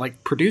fact that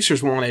like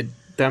producers wanted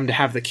them to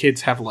have the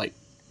kids have like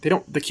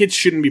the kids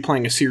shouldn't be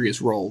playing a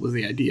serious role was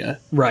the idea.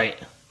 Right.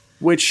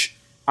 Which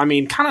I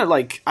mean, kind of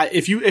like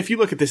if you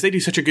look at this, they do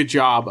such a good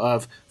job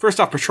of first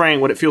off portraying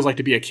what it feels like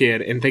to be a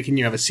kid and thinking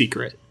you have a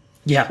secret.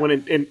 Yeah. When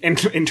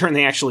in turn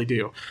they actually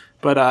do,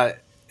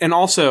 but and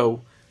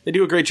also they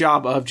do a great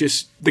job of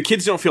just the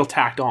kids don't feel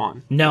tacked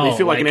on. No, they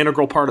feel like an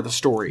integral part of the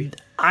story.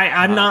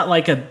 I'm not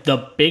like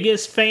the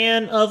biggest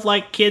fan of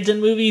like kids in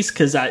movies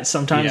because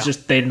sometimes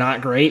just they're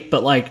not great,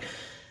 but like.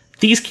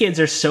 These kids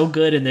are so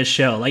good in this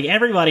show. Like,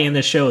 everybody in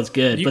this show is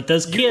good, but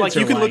those kids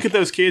you can look at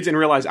those kids and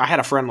realize, I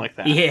had a friend like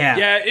that. Yeah.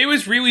 Yeah, it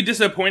was really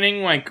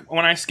disappointing, like,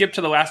 when I skipped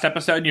to the last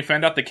episode and you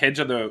found out the kids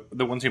are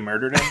the ones who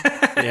murdered him.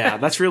 Yeah,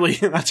 that's really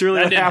that what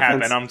didn't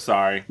happens. happen, I'm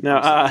sorry.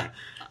 No,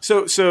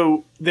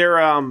 so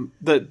they're,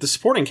 the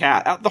supporting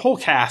cast, the whole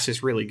cast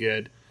is really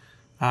good.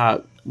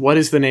 What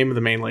is the name of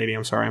the main lady?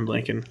 I'm sorry, I'm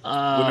blanking.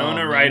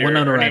 Winona Ryder.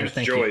 Winona Her Ryder, name is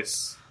thank you.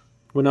 Joyce.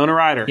 Winona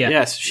Ryder. Yeah.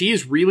 Yes, she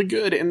is really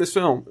good in this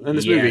film, in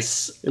this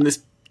Yes. movie, in this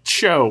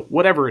show,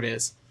 whatever it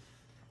is.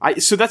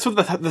 So that's what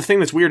the thing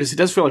that's weird is it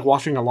does feel like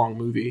watching a long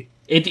movie.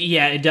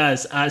 It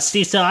does.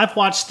 See, so I've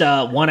watched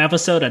 1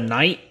 episode a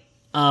night,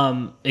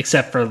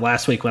 except for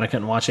last week when I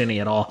couldn't watch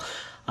any at all.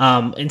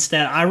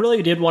 Instead, I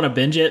really did want to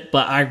binge it,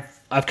 but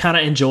I've kind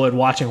of enjoyed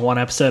watching 1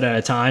 episode at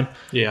a time.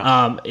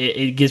 Yeah.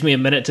 It gives me a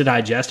minute to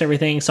digest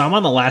everything. So I'm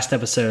on the last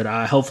episode.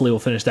 I hopefully will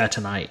finish that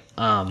tonight.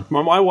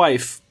 My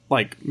wife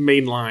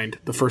mainlined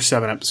the first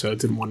 7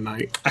 episodes in one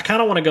night. I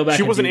kind of want to go back.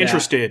 She and wasn't do that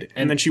interested,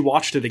 and then she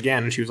watched it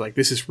again, and she was like,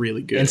 "This is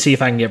really good." and see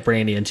if I can get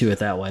Brandy into it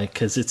that way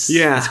because it's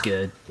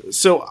good.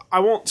 So I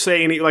won't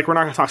say any. Like, we're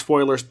not going to talk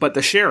spoilers, but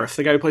the sheriff,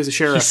 the guy who plays the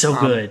sheriff, He's so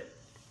good.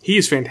 He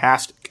is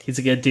fantastic. He's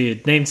a good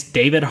dude. Name's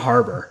David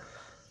Harbour.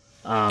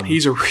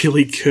 He's a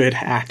really good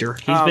actor.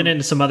 He's been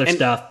into some other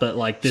stuff, but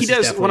like this he is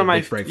does definitely one of my-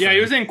 a big break. Yeah, for he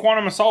him. was in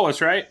Quantum of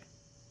Solace, right?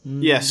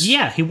 Yes.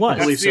 Yeah, he was.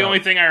 believe That's the so. only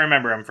thing I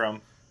remember him from.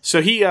 So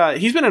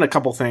he's been in a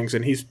couple things,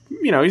 and he's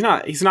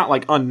not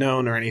like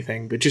unknown or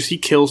anything, but just he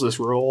kills this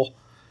role.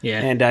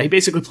 Yeah, And he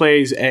basically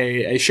plays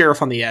a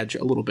sheriff on the edge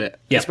a little bit.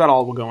 That's about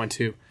all we'll go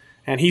into.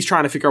 And he's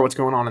trying to figure out what's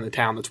going on in the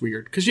town that's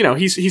weird. Because,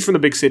 he's from the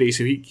big city,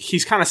 so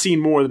he's kind of seen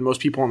more than most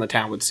people in the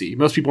town would see.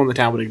 Most people in the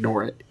town would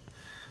ignore it.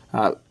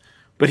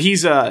 But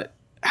he's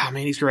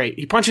he's great.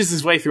 He punches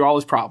his way through all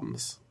his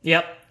problems.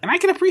 Yep. And I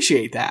can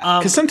appreciate that.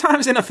 Because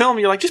sometimes in a film,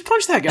 you're like, just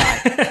punch that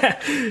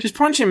guy. Just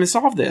punch him and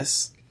solve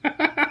this.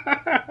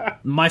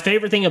 My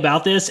favorite thing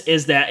about this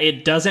is that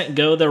it doesn't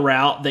go the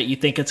route that you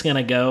think it's going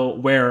to go,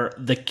 where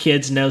the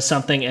kids know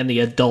something and the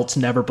adults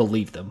never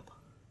believe them.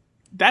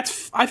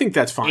 I think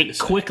that's fine. It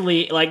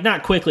quickly, like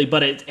not quickly,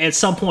 but at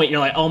some point you're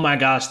like, oh my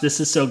gosh,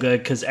 this is so good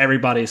because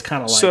everybody's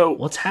kind of like,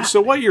 what's happening?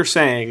 So what you're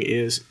saying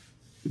is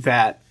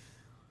that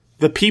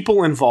the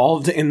people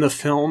involved in the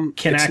film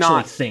Can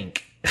actually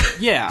think.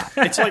 Yeah,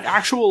 it's like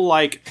actual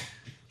like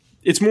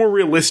it's more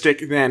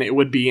realistic than it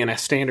would be in a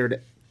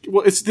standard.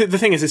 Well, it's the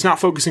thing is, it's not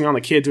focusing on the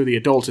kids or the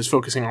adults; it's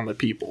focusing on the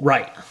people,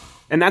 Right.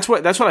 And that's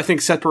what I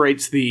think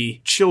separates the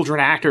children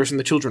actors and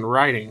the children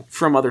writing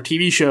from other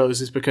TV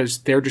shows, is because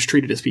they're just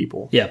treated as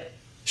people. Yeah.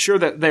 Sure,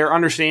 that their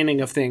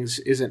understanding of things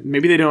isn't.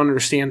 Maybe they don't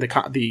understand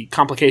the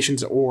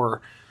complications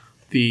or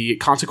the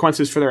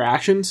consequences for their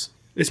actions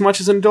as much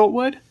as an adult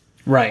would.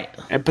 Right.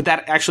 But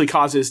that actually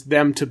causes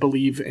them to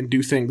believe and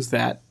do things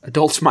that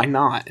adults might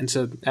not. And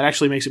so that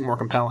actually makes it more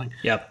compelling.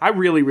 Yep. I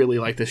really, really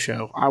like this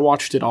show. I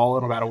watched it all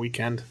in about a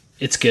weekend.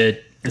 It's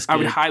good. It's good. I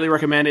would highly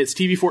recommend it. It's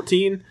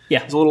TV-14.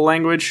 Yeah. It's a little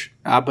language.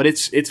 But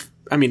it's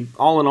I mean,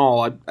 all in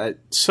all,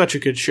 such a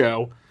good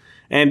show.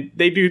 And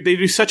they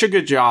do such a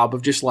good job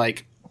of just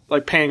like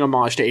paying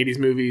homage to 80s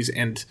movies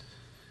and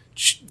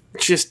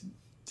just...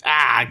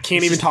 I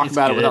can't even talk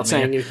about it without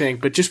saying anything,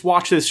 but just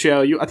watch this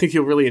show. I think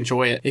you'll really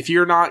enjoy it. If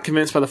you're not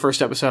convinced by the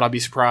first episode, I'll be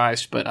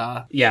surprised, but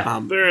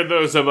there are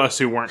those of us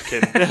who weren't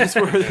kidding. there's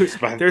the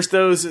 1%,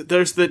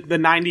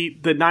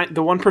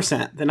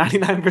 the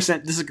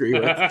 99% disagree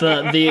with.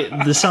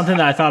 The something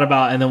that I thought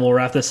about, and then we'll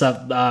wrap this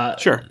up.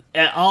 Sure.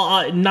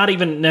 Not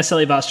even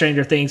necessarily about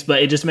Stranger Things,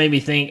 but it just made me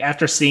think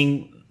after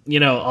seeing,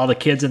 all the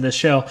kids in this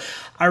show.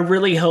 I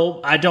really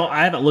hope I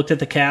haven't looked at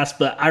the cast,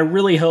 but I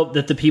really hope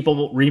that the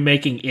people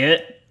remaking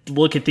it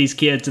look at these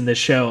kids in this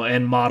show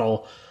and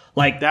model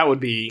like that would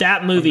be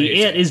that movie.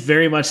 amazing. It is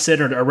very much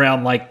centered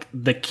around like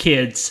the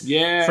kids.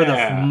 Yeah. For the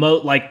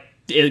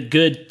a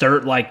good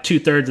third, like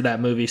 2/3 of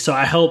that movie. So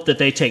I hope that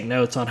they take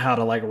notes on how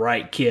to like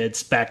write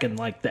kids back in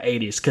like the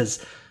 80s.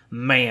 Because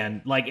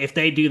man, like if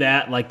they do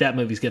that, like that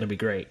movie's gonna be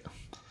great.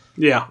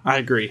 Yeah, I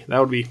agree. That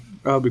would be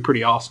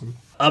pretty awesome.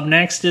 Up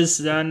next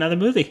is another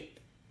movie.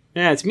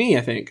 Yeah, it's me,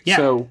 I think. Yeah.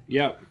 So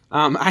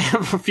I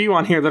have a few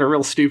on here that are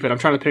real stupid. I'm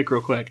trying to pick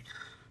real quick.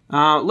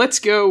 Let's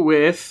go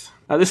with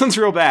this one's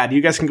real bad.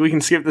 We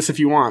can skip this if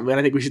you want, but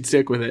I think we should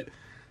stick with it.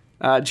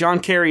 John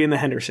Kerry and the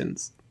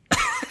Hendersons.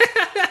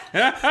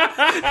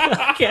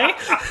 Okay.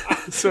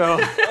 So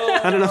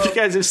I don't know if you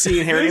guys have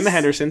seen Harry and the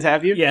Hendersons.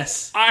 Have you?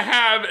 Yes. I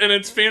have, and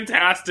it's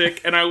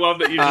fantastic, and I love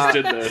that you just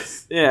did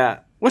this. Yeah.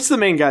 What's the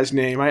main guy's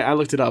name? I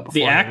looked it up before.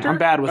 The actor? I'm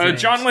bad with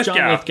names. John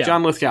Lithgow.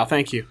 John Lithgow,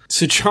 thank you.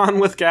 So John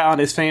Lithgow and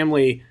his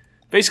family,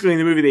 basically in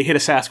the movie, they hit a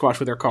Sasquatch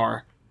with their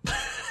car.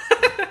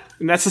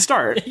 And that's the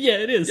start. Yeah,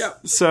 it is.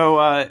 Yep. So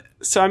I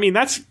mean,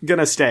 that's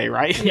gonna stay,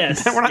 right?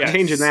 Yes. We're not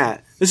changing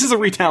that. This is a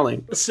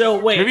retelling. So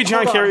wait, Maybe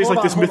John Kerry's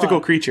like this mythical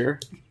creature.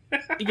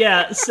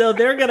 Yeah, so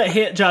they're gonna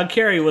hit John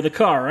Kerry with a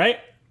car, right?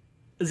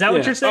 Is that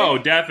what you're saying? Oh,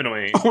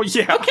 definitely. Oh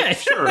yeah. Okay,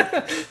 sure.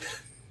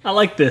 I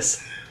like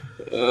this.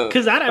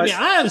 Because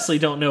I honestly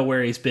don't know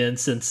where he's been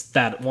since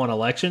that one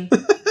election.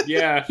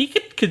 Yeah. He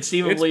could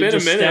conceivably It's been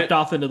just a minute. stepped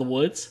off into the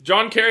woods.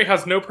 John Kerry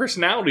has no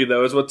personality,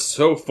 though, is what's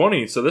so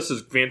funny, so this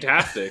is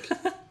fantastic.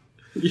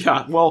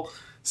 Yeah. Well,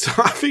 so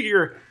I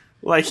figure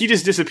like he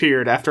just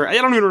disappeared after. I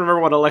don't even remember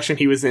what election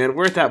he was in.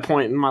 We're at that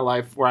point in my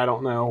life where I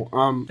don't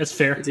know. That's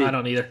fair. I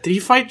don't either. Did he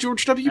fight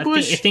George W.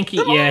 Bush? I think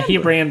he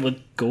ran with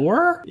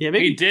Gore. Yeah,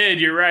 maybe He did,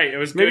 you're right. It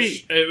was Maybe-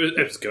 Gush.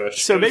 It was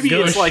Gush. So maybe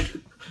Gush. it's like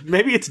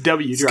maybe it's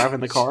W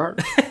driving the car.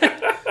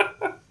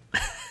 And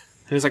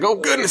he's like, "Oh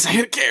goodness, I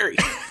hit a Kerry."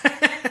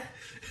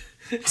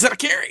 Is that a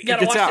Kerry? He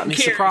Gotta gets watch out them and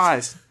he's Kerrys.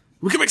 surprised.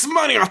 We can make some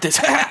money off this,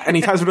 and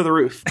he ties him to the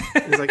roof.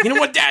 He's like, "You know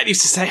what Dad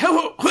used to say?"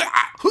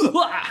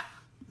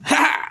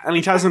 And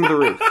he ties him to the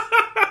roof.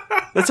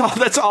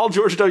 That's all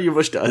George W.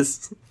 Bush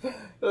does.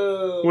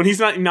 When he's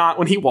not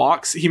when he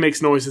walks, he makes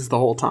noises the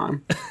whole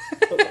time.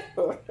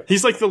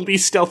 He's like the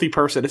least stealthy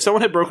person. If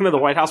someone had broken into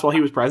the White House while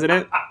he was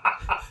president,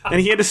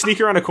 and he had to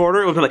sneak around a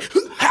corner, it would be like,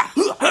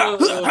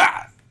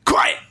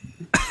 quiet.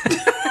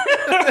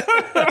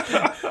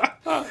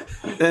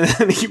 And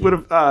then he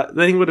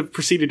would have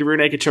proceeded to rear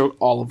naked choke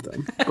all of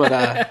them.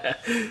 But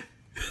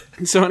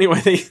so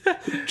anyway,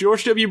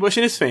 George W. Bush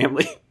and his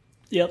family.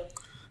 Yep.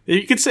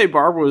 You could say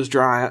Barbara was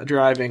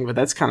driving, but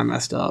that's kind of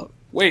messed up.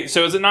 Wait,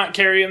 so is it not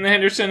Kerry and the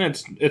Henderson?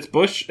 It's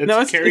Bush?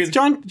 It's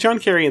John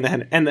Kerry and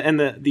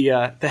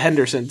the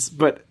Hendersons,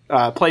 but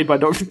played by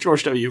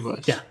George W.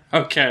 Bush. Yeah.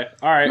 Okay,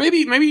 alright.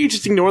 Maybe you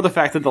just ignore the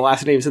fact that the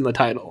last name's in the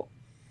title.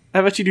 How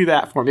about you do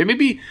that for me?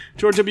 Maybe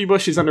George W.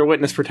 Bush is under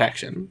witness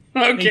protection. He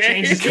Okay.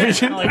 changed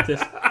his name. I like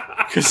this.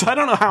 Because I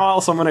don't know how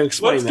else I'm going to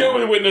explain Let's that. go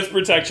with witness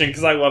protection,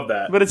 because I love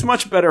that. But it's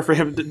much better for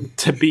him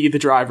to be the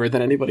driver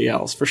than anybody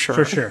else, for sure.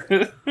 For sure.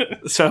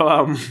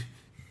 So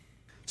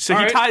he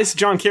right. ties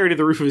John Kerry to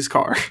the roof of his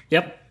car.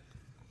 Yep.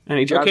 And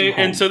he drives him Okay, home.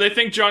 and so they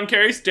think John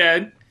Kerry's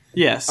dead.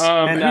 Yes.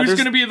 Who's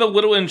going to be the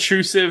little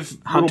intrusive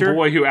Hunter?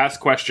 little boy who asks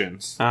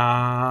questions?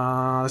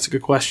 That's a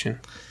good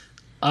question.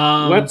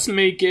 Let's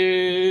make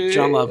it...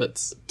 John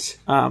Lovitz.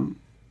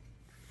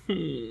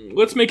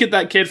 Let's make it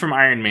that kid from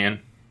Iron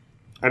Man.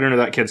 I don't know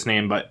that kid's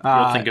name, but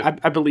you'll think of...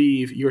 I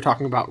believe you were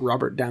talking about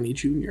Robert Downey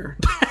Jr.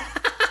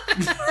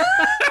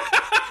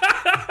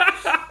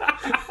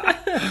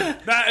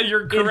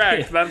 You're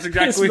correct. That's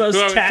exactly His who I most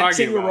was talking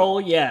taxing about.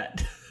 role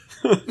yet.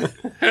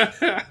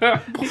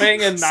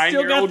 Playing a 9-year-old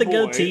Still got the boy.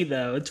 goatee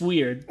though. It's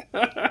weird.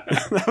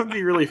 That would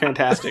be really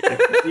fantastic.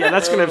 Yeah,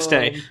 that's going to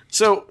stay.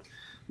 So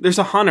there's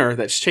a hunter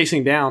that's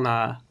chasing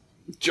down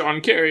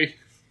John Kerry.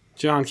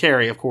 John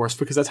Kerry, of course,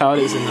 because that's how it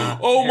is in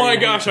Oh my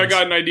gosh, I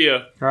got an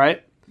idea. All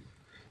right.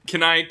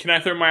 Can I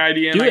throw my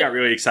idea in? Do I it. got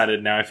really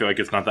excited now. I feel like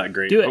it's not that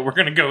great. Do it. But we're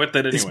going to go with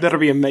it This anyway. better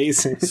be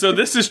amazing. So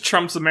this is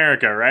Trump's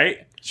America,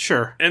 right?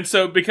 Sure. And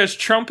so because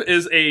Trump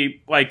is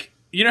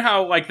you know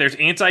how there's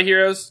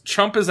anti-heroes?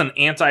 Trump is an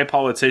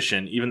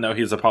anti-politician, even though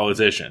he's a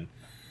politician.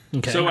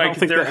 Okay. So I don't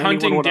think they're that anyone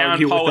hunting would down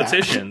argue with that.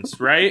 politicians,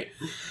 right?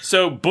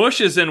 So Bush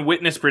is in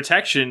witness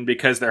protection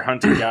because they're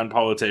hunting down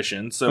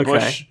politicians. So Okay.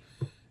 Bush,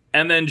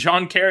 and then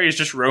John Kerry is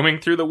just roaming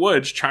through the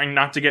woods trying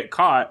not to get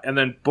caught, and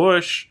then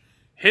Bush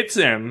hits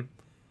him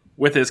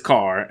with his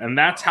car, and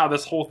that's how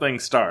this whole thing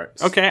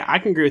starts. Okay, I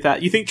can agree with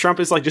that. You think Trump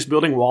is just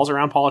building walls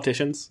around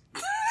politicians?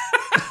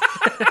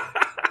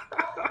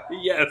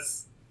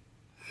 Yes.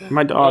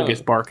 My dog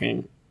is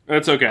barking.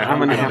 That's okay. I'm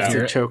going to have to.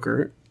 to choke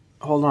her.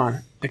 Hold on.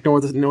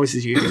 Ignore the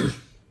noises you hear.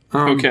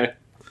 Okay.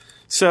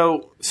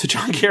 So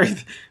John Kerry.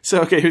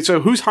 So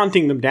who's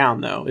hunting them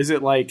down though? Is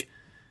it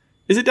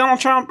Donald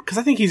Trump? Because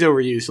I think he's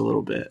overused a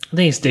little bit. I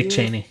think it's Dick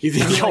Cheney. You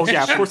think? Oh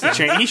yeah, of course it's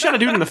Cheney. He shot a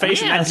dude in the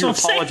face Yeah, and had that's to what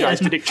I'm apologize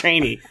saying. to Dick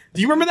Cheney.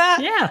 Do you remember that?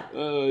 Yeah.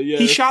 Yes.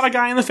 He shot a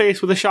guy in the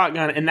face with a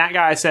shotgun, and that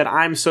guy said,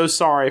 "I'm so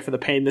sorry for the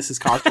pain this has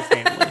caused your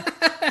family."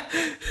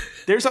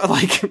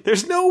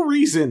 There's no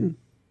reason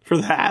for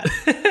that.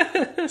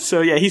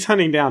 So yeah, he's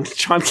hunting down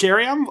John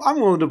Kerry. I'm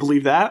willing to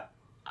believe that.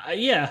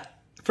 Yeah.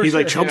 For He's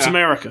sure. like Trump's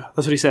America.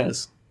 That's what he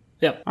says.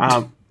 Yep.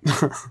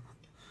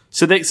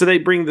 So they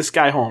bring this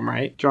guy home,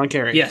 right? John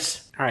Kerry.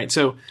 Yes. All right.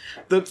 So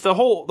the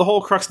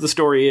whole crux of the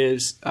story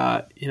is,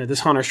 this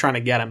hunter's trying to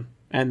get him,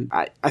 and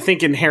I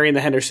think in Harry and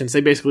the Hendersons,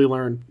 they basically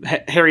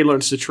Harry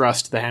learns to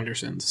trust the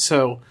Hendersons.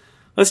 So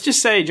let's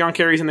just say John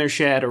Kerry's in their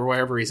shed or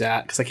wherever he's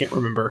at, because I can't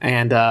remember.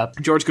 And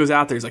George goes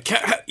out there. He's like,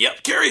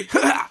 "Yep, Kerry."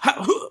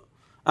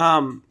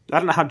 I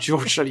don't know how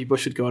George W.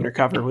 Bush would go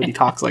undercover when he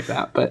talks like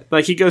that, but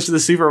he goes to the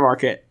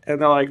supermarket and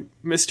they're like,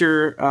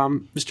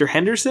 Mr.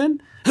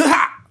 Henderson?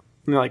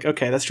 And they're like,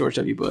 okay, that's George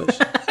W. Bush.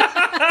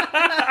 That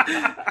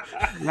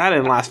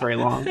didn't last very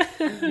long.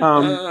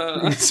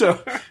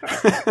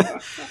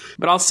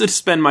 But I'll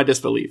suspend my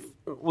disbelief.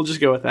 We'll just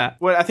go with that.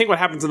 I think what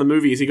happens in the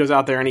movie is he goes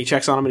out there and he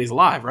checks on him and he's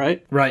alive,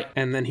 right? Right.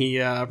 And then he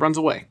runs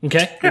away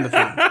Okay. in the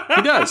film.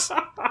 He does.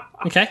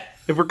 Okay.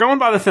 If we're going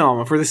by the film,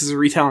 if this is a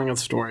retelling of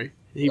the story,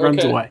 he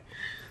runs away.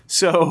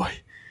 So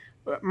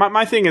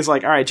my thing is all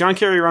right, John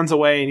Kerry runs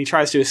away and he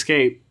tries to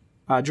escape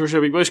George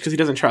W. Bush because he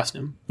doesn't trust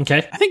him.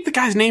 Okay. I think the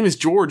guy's name is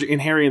George in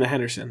Harry and the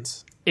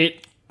Hendersons.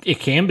 It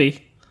can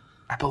be.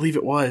 I believe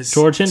it was.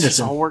 George It just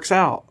Henderson. all works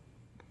out.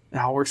 It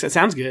all works. It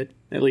sounds good,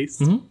 at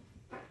least. Mm-hmm.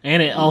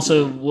 And it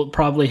also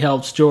probably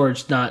helps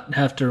George not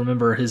have to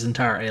remember his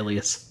entire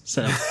alias.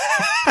 So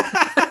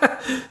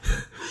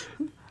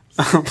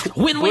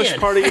win-win. Bush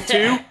Party of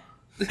 2?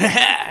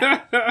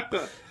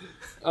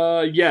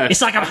 Yes.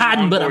 It's like I'm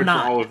hiding, but I'm board for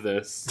not. all of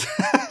this.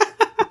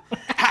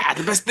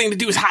 The best thing to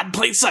do is hide in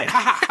plain sight.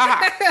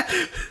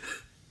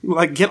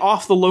 Get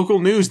off the local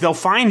news. They'll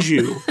find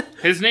you.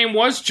 His name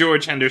was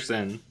George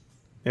Henderson.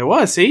 It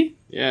was, see?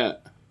 Yeah.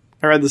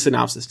 I read the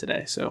synopsis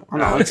today, so I'm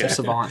not Okay. a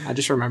savant. I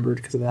just remembered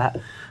because of that.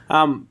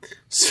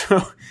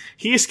 So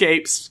he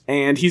escapes,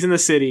 and he's in the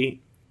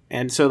city,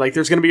 and so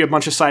there's going to be a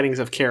bunch of sightings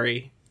of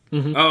Kerry,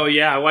 Oh,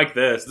 yeah, I like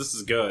this. This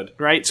is good.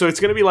 right? So it's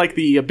going to be like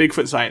the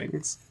Bigfoot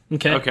sightings.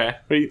 Okay. Okay.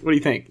 What do you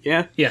think?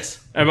 Yeah. Yes.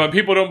 But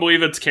people don't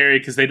believe it's Carrie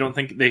because they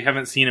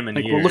haven't seen him in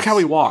years. Well, look how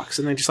he walks,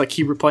 and they just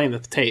keep replaying the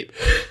tape.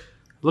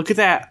 Look at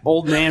that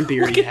old man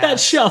beard. Look he at that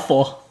has.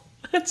 shuffle.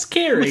 That's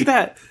scary. Look at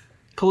that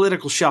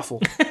political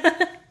shuffle.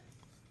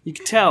 You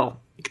can tell.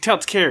 You can tell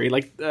it's Kerry.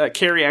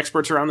 Kerry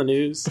experts are on the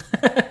news.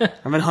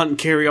 I've been hunting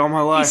Kerry all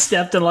my He life.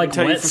 stepped in I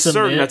tell you wet for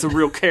certain cement. that's a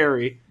real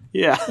Kerry.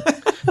 Yeah.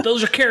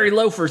 Those are Kerry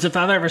loafers if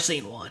I've ever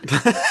seen one.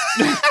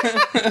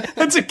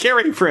 That's a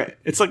Kerry print.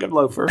 It's like a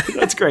loafer.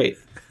 That's great.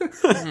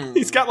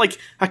 He's got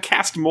a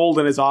cast mold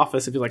in his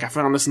office. If you're I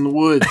found this in the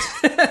woods.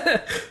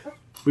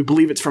 We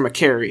believe it's from a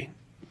Kerry.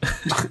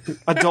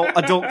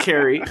 adult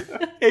Kerry.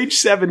 Age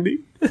 70.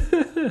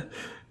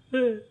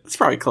 That's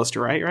probably close to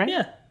right?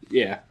 Yeah.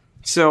 Yeah.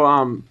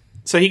 So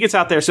he gets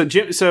out there. So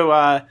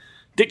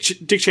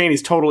Dick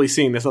Cheney's totally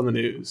seeing this on the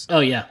news. Oh,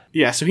 yeah.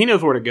 Yeah, so he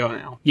knows where to go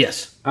now.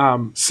 Yes.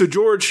 So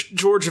George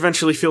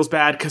eventually feels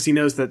bad because he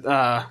knows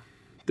that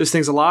this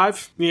thing's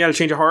alive. He got to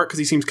change of heart because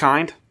he seems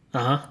kind,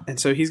 Uh-huh. and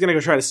so he's gonna go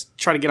try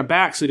to get him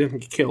back so he doesn't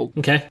get killed.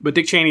 Okay. But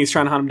Dick Cheney is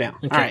trying to hunt him down.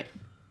 Okay. All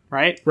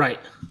right. Right.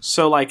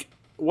 So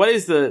what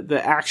is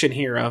the action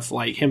here of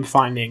him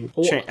finding?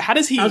 How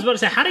does he? I was about to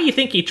say, how do you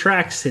think he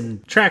tracks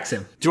him?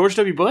 George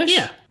W. Bush?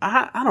 Yeah.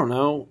 I don't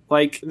know.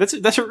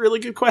 That's a really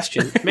good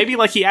question. Maybe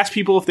he asked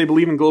people if they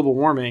believe in global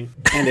warming,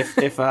 and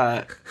if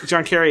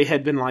John Kerry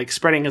had been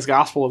spreading his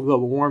gospel of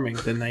global warming,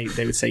 then they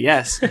would say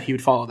yes, and he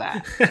would follow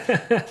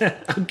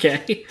that.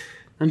 Okay.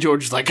 And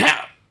George is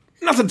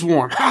nothing's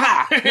warm.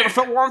 Ha ha! Never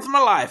felt warmth in my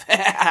life.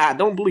 Ha ha!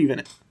 Don't believe in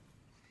it.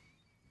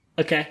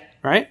 Okay.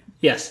 Right?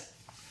 Yes.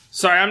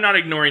 Sorry, I'm not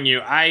ignoring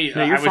you.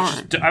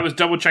 I was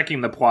double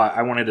checking the plot.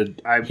 I wanted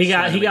to. He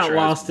got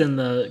lost in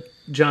the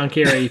John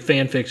Kerry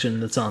fan fiction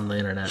that's on the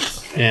internet.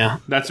 Yeah,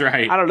 that's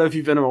right. I don't know if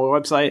you've been on my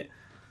website,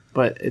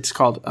 but it's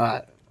called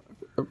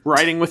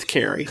Writing with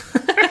Kerry.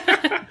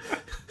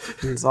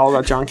 It's all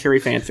about John Kerry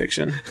fan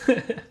fiction.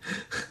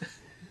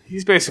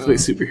 He's basically a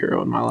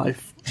superhero in my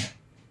life.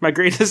 My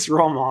greatest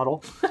role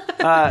model.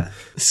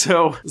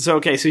 So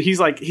he's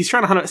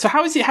trying to hunt him. So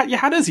how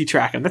does he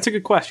track him? That's a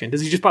good question.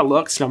 Does he just by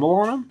luck stumble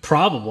on him?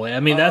 Probably.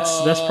 I mean,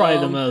 that's probably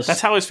the most.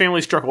 That's how his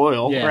family struck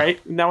oil, right?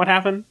 Isn't that what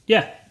happened?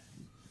 Yeah.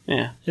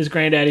 Yeah. His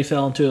granddaddy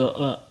fell into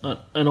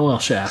an oil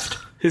shaft.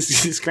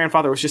 His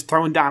grandfather was just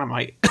throwing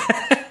dynamite.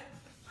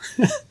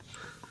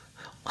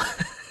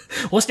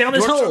 What's down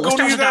this hole? Let's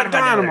toss that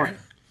dynamite.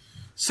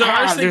 So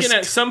I was thinking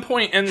at some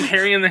point in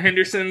Harry and the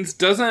Hendersons,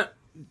 doesn't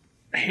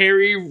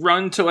Harry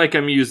run to like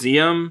a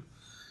museum?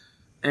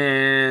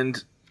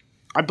 And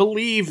I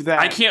believe that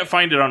I can't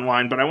find it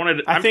online, but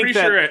I'm think pretty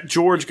sure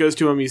George goes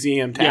to a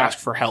museum to ask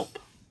for help.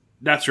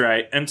 That's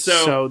right. And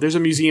so there's a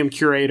museum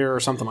curator or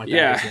something like that.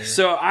 Yeah.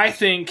 So I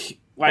think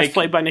that's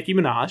played by Nicki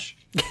Minaj.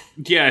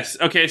 Yes.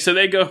 Okay. So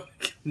they go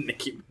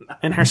Nicki Minaj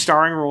in her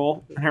starring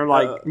role, in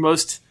her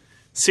most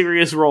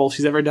serious role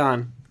she's ever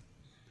done.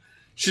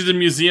 She's a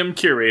museum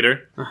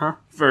curator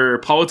for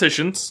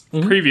politicians,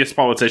 previous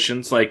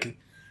politicians. Like,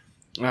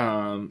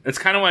 it's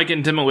kind of like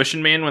in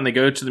Demolition Man when they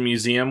go to the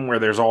museum where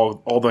there's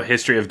all the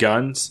history of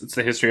guns. It's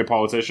the history of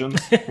politicians.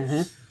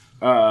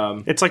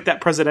 It's like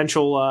that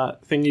presidential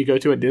thing you go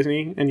to at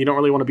Disney and you don't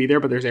really want to be there,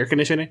 but there's air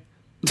conditioning.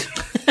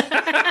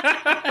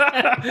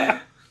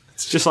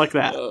 It's just like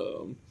that.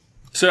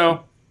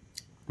 So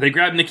they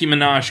grab Nicki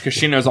Minaj because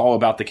she knows all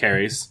about the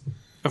Carries.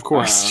 Of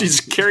course, she's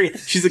a Carrie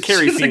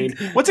fiend.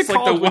 What's it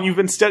called when you've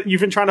been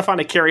trying to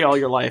find a Carrie all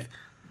your life?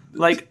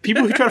 Like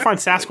people who try to find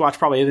Sasquatch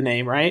probably have the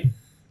name, right?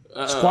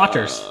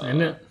 Squatters, isn't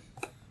it?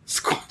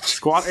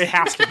 Squat. It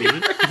has to be.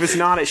 If it's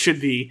not, it should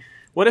be.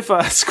 What if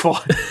a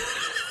squat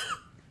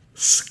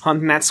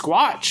hunting that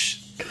squatch?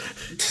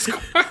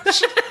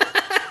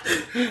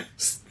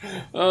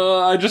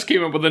 I just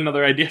came up with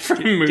another idea for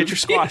a movie. Get your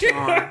squatch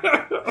on.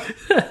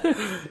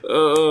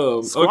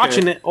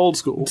 Squatching it old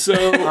school. So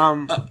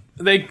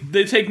they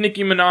take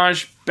Nicki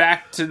Minaj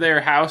back to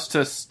their house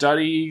to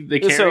study the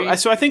Carrie.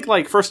 So I think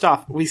first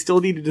off, we still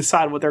need to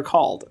decide what they're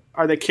called.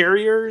 Are they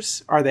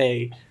carriers? Are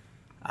they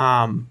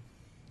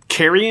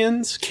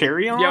carrions?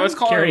 Carry-ons? Yeah, let's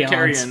call them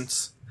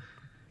carrions.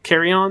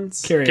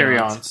 Carry-ons?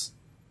 Carry-ons.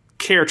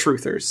 Care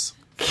truthers.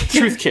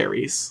 Truth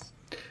carries.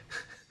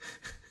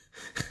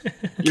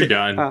 You're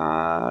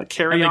done.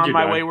 Carry on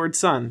my wayward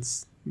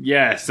sons.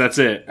 Yes, that's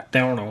it.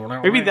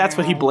 Maybe that's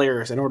what he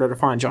blares in order to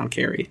find John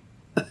Kerry.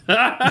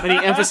 And he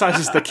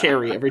emphasizes the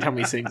Kerry every time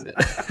he sings it.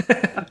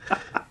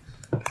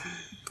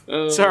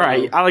 It's all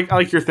right. I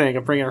like your thing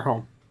of bringing her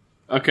home.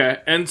 Okay,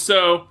 and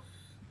so,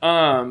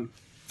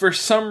 for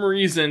some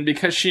reason,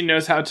 because she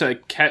knows how to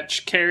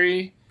catch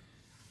Carrie,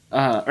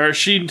 or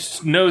she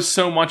knows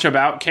so much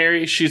about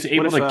Carrie, she's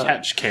able to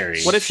catch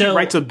Carrie. What if she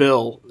writes a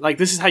bill? Like,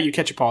 this is how you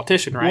catch a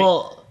politician, right?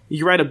 Well,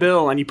 you write a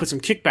bill and you put some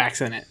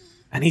kickbacks in it.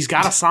 And he's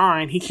got a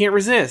sign. He can't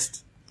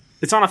resist.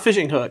 It's on a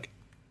fishing hook.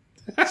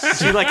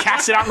 She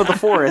casts it out into the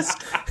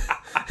forest.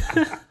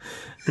 And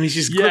he's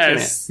just clipping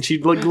it. And she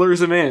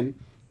lures him in.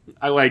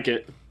 I like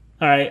it.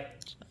 All right.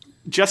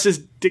 Just as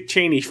Dick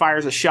Cheney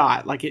fires a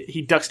shot,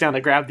 he ducks down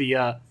to grab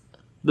the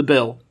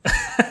bill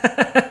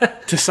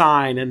to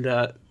sign,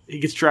 and he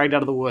gets dragged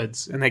out of the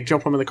woods, and they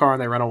jump him in the car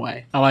and they run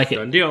away. I like it.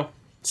 Done deal.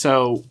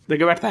 So they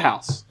go back to the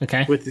house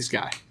with this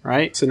guy,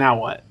 right? So now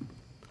what?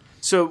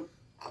 So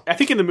I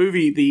think in the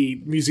movie,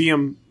 the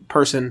museum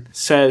person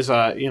says,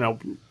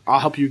 I'll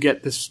help you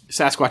get this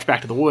Sasquatch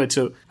back to the woods.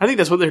 So I think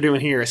that's what they're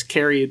doing here is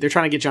they're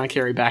trying to get John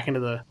Kerry back into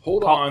the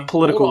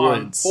political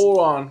woods. Hold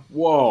on.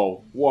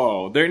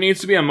 Whoa. There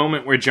needs to be a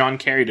moment where John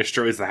Kerry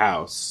destroys the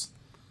house.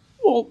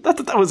 Well,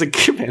 that was a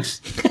given.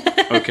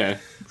 Okay.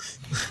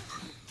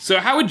 So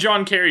how would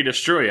John Kerry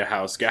destroy a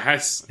house,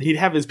 guys? He'd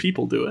have his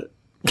people do it.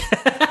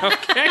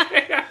 Okay.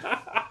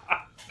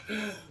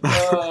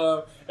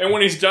 And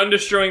when he's done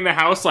destroying the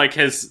house,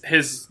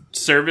 his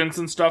servants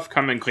and stuff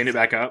come and clean it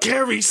back up.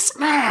 Kerry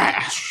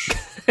smash!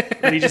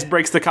 And he just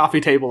breaks the coffee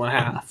table in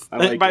half.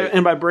 And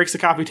by breaks the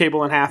coffee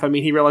table in half, I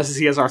mean he realizes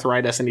he has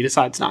arthritis and he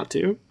decides not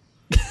to.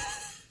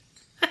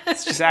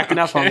 It's just acting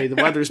up on me.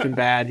 The weather's been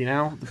bad,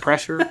 the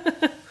pressure.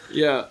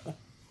 Yeah.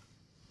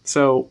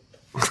 So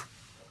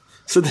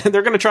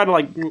they're going to try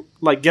to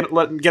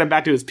get him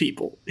back to his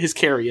people, his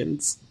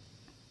carrions.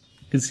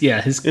 In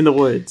the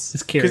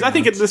woods. Because I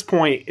think at this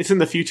point it's in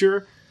the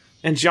future,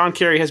 and John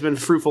Kerry has been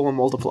fruitful and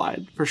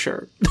multiplied for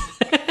sure.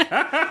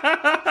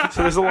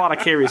 So there's a lot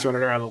of Carries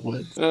running around the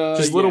woods,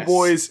 just little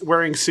boys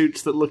wearing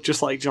suits that look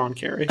just like John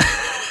Kerry,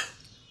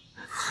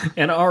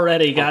 and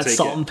already got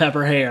salt and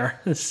pepper hair.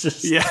 It's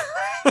just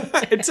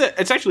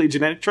it's actually a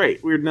genetic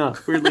trait. Weirdly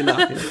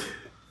enough.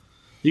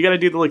 You got to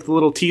do the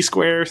little T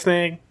squares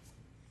thing.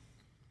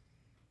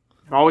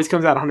 It always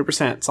comes out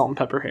 100% salt and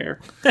pepper hair.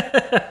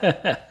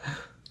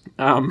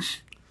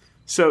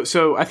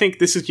 So I think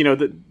this is,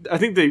 I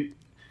think the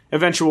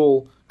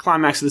eventual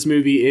climax of this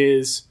movie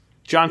is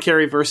John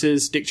Kerry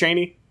versus Dick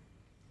Cheney.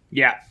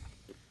 Yeah.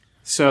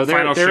 So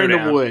they're in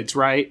the woods,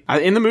 right?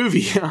 In the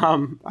movie,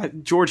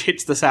 George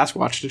hits the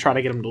Sasquatch to try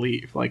to get him to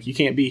leave. Like, you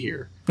can't be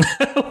here.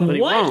 But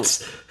he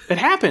won't. It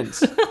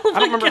happens. I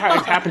don't remember how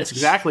it happens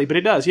exactly, but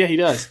it does. Yeah, he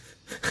does.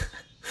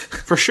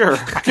 For sure.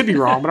 I could be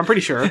wrong, but I'm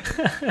pretty sure.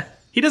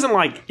 He doesn't,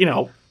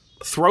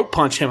 throat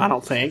punch him, I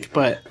don't think,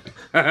 but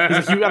he's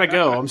like, you gotta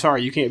go. I'm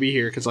sorry, you can't be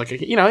here. Because,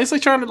 it's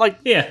like trying to,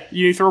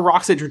 you throw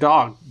rocks at your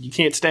dog. You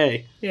can't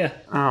stay. Yeah.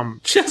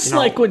 Just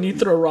like when you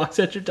throw rocks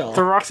at your dog.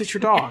 Throw rocks at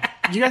your dog.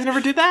 You guys never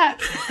did that?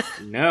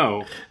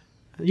 No.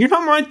 You're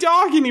not my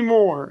dog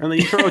anymore. And then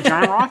you throw a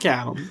giant rock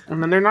at them.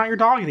 And then they're not your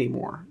dog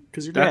anymore.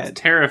 Because you're dead.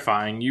 That's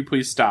terrifying. You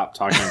please stop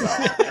talking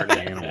about hurting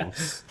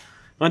animals.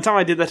 One time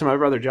I did that to my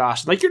brother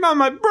Josh. Like, you're not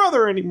my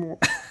brother anymore.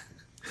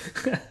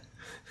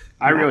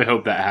 I really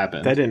hope that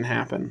happened. That didn't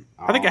happen.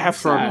 I think I have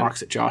thrown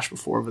rocks at Josh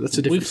before, but that's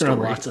a different story. We've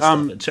thrown lots of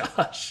stuff at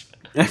Josh.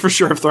 Yeah, for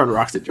sure I've thrown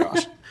rocks at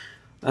Josh.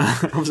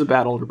 I was a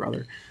bad older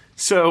brother.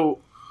 So,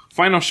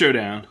 final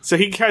showdown. So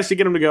he tries to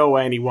get him to go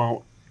away, and he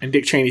won't. And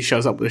Dick Cheney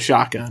shows up with a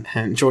shotgun,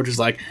 and George is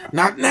like,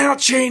 "Not now,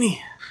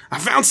 Cheney. I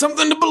found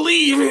something to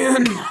believe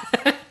in.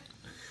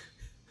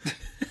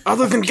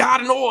 Other than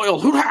God and oil.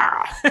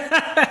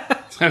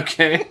 Hoo-ha!"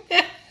 Okay.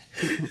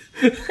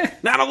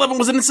 9/11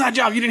 was an inside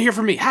job. You didn't hear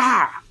from me.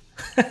 Ha!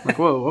 Like,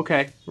 whoa,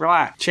 okay,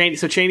 relax.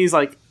 So Cheney's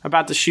like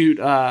about to shoot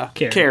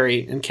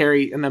Carrie, and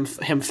Carrie and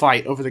him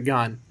fight over the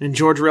gun. And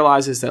George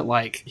realizes that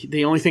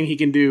the only thing he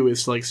can do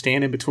is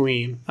stand in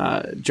between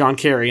John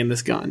Kerry and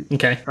this gun.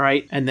 Okay,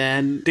 right. And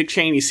then Dick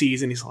Cheney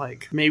sees, and he's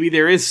like, maybe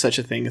there is such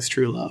a thing as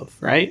true love,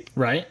 right?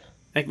 Right.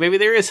 Like, maybe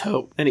there is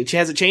hope. And he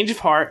has a change of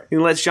heart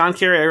and lets John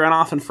Kerry run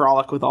off and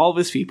frolic with all of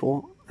his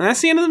people. And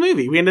that's the end of the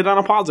movie. We ended on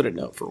a positive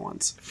note for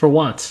once. For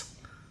once.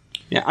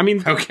 Yeah, I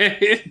mean,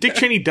 okay. Dick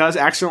Cheney does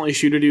accidentally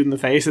shoot a dude in the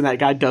face, and that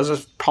guy does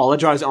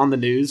apologize on the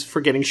news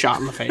for getting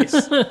shot in the face.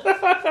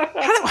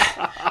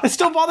 It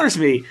still bothers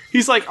me.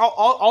 He's like,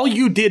 all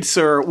you did,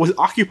 sir, was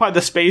occupy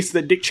the space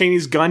that Dick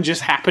Cheney's gun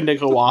just happened to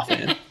go off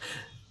in.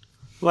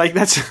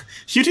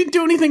 You didn't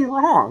do anything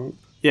wrong.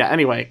 Yeah,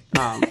 anyway,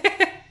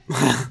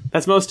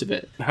 that's most of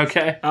it.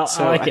 Okay.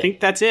 I think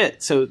that's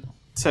it.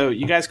 So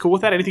you guys cool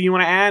with that? Anything you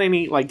want to add?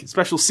 Any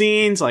special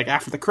scenes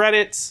after the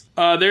credits?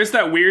 There's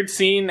that weird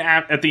scene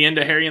at the end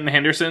of Harry and the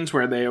Hendersons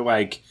where they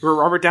where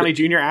Robert Downey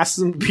Jr. asks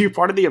him to be a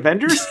part of the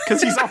Avengers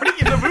because he's already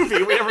in the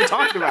movie. We never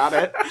talked about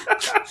it.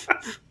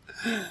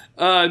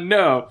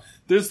 No.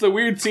 There's the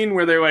weird scene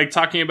where they're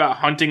talking about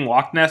hunting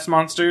Loch Ness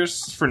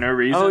monsters for no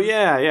reason. Oh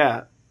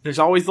yeah. There's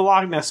always the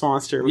Loch Ness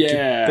monster.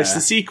 That's the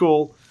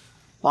sequel.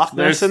 Loch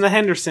Ness and the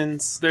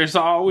Hendersons. There's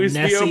always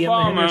Nessie the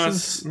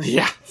Obamas.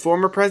 Yeah,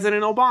 former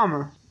President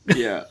Obama.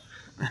 Yeah,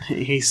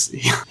 he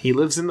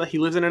lives in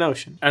an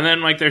ocean. And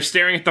then they're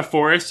staring at the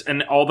forest,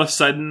 and all of a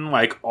sudden,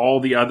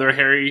 all the other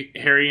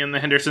Harry and the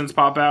Hendersons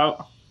pop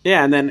out.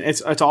 Yeah, and then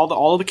it's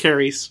all of the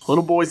Carries,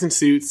 little boys in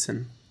suits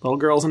and little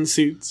girls in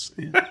suits,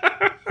 and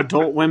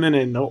adult women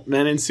and adult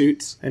men in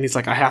suits. And he's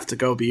like, I have to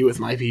go be with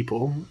my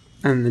people.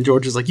 And then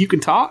George is like, you can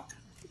talk,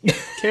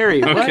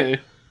 Carrie. Okay.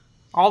 What?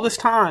 All this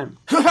time.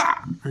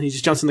 And he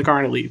just jumps in the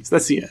car and leaves.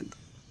 That's the end.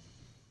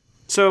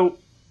 So,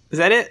 is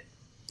that it?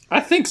 I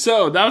think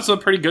so. That was a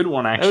pretty good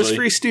one, actually. That was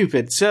pretty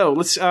stupid. So,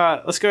 let's go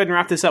ahead and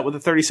wrap this up with a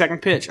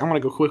 30-second pitch. I'm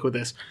going to go quick with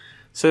this.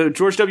 So,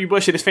 George W.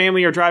 Bush and his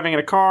family are driving in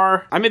a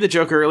car. I made the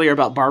joke earlier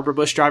about Barbara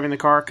Bush driving the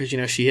car because,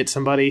 she hit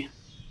somebody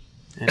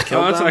and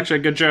killed them. That's actually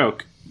a good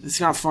joke. It's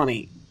not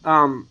funny.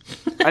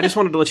 I just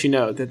wanted to let you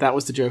know that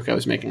was the joke I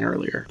was making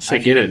earlier. So I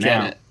get it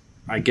now.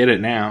 I get it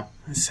now.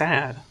 It's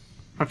sad.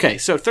 Okay,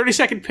 so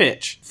 30-second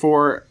pitch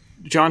for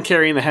John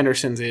Kerry and the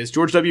Hendersons is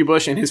George W.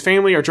 Bush and his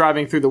family are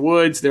driving through the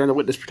woods. They're in the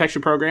Witness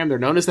Protection Program. They're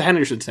known as the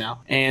Hendersons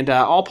now. And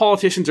all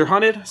politicians are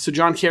hunted, so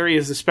John Kerry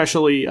is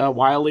especially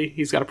wily.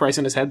 He's got a price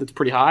in his head that's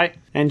pretty high.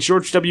 And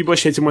George W.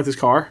 Bush hits him with his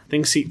car,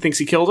 thinks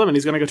he killed him, and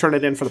he's going to go turn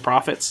it in for the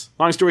profits.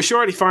 Long story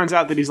short, he finds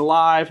out that he's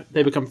alive.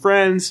 They become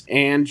friends,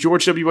 and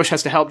George W. Bush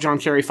has to help John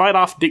Kerry fight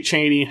off Dick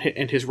Cheney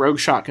and his rogue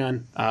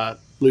shotgun,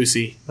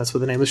 Lucy. That's what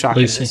the name of the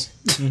shotgun is.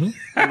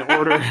 Mm-hmm. In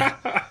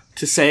order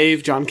to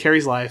save John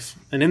Kerry's life.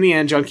 And in the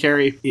end, John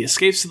Kerry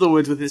escapes to the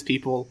woods with his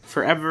people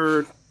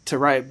forever to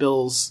write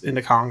bills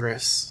into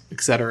Congress,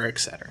 etc.,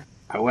 etc.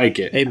 I like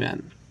it.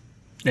 Amen.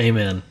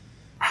 Amen.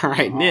 All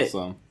right, Nick.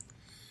 Awesome.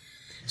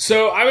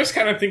 So I was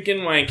kind of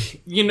thinking,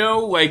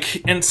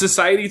 in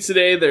society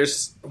today,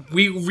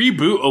 we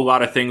reboot a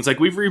lot of things.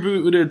 We've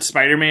rebooted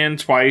Spider-Man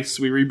twice.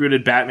 We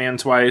rebooted Batman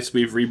twice.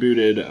 We've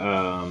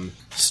rebooted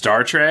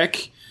Star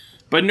Trek.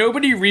 But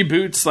nobody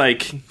reboots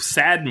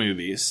sad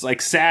movies,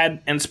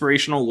 sad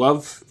inspirational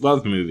love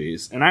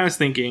movies. And I was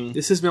thinking,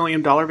 this is $1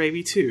 Million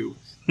Baby 2.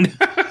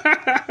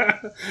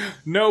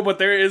 No, but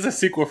there is a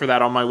sequel for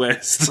that on my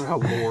list. Oh,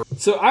 Lord.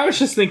 So I was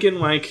just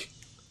thinking,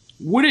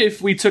 what if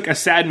we took a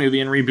sad movie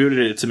and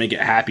rebooted it to make it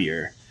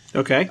happier?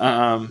 Okay.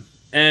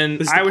 And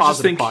this is I was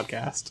just thinking,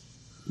 podcast.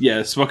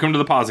 Yes, welcome to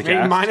the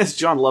Posicast. Minus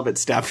John Lovitz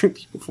stabbing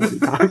people 40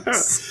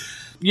 times.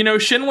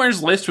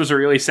 Schindler's List was a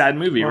really sad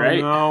movie,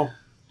 right? No.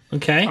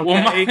 Okay.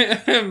 Well,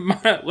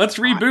 let's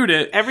reboot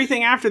it.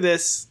 Everything after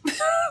this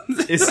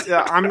is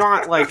I'm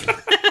not like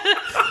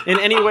in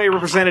any way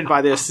represented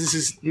by this. This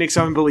is Nick's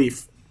own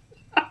belief.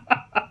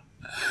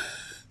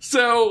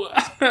 So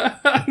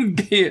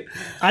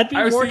I'd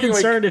be more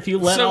concerned if you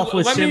let off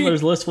with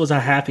Schindler's List was a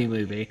happy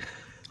movie.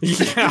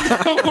 Yeah.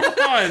 Hold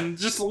on,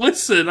 just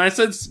listen. I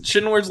said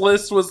Schindler's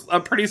List was a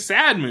pretty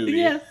sad movie.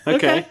 Yeah.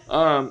 Okay.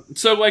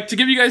 So, like, to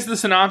give you guys the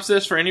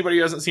synopsis for anybody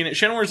who hasn't seen it,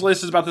 Schindler's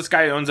List is about this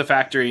guy who owns a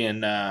factory in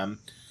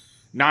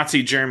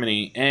Nazi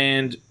Germany,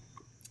 and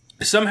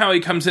somehow he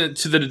comes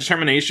into the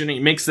determination,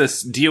 he makes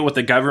this deal with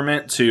the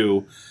government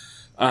to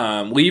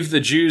leave the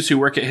Jews who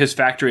work at his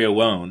factory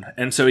alone.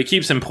 And so he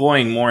keeps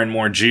employing more and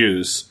more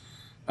Jews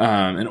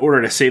in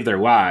order to save their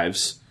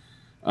lives.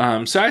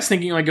 So I was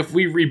thinking, like, if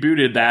we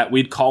rebooted that,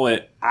 we'd call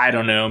it, I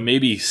don't know,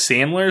 maybe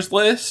Sandler's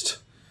List.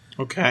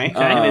 Okay.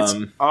 And it's,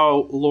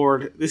 oh,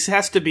 Lord. This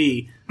has to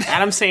be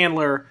Adam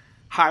Sandler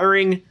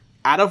hiring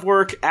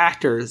out-of-work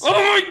actors. Oh,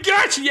 my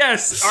gosh,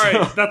 yes! All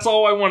right, that's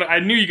all I wanted. I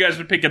knew you guys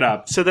would pick it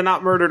up. So they're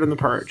not murdered in The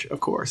Purge, of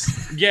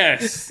course.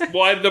 Yes.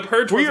 Well, The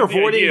Purge We are wasn't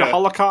avoiding the the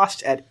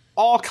Holocaust at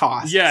all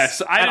costs.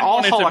 Yes, I didn't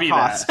want it to be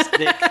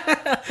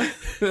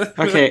that.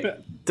 Okay.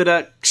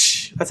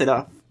 That's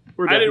enough.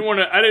 I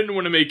didn't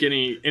want to make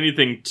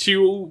anything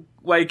too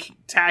like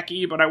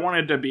tacky, but I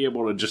wanted to be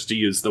able to just to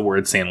use the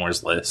word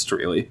Sandler's List.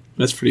 Really,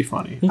 that's pretty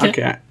funny.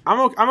 Okay,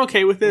 I'm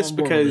okay with this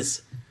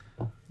because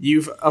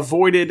you've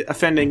avoided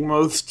offending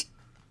most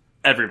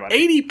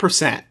everybody,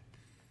 80%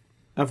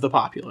 of the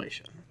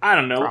population. I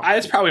don't know.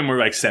 It's probably more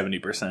like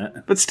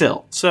 70%, but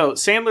still. So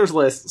Sandler's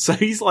List. So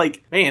he's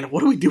like, man, what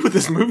do we do with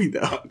this movie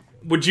though?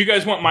 Would you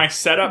guys want my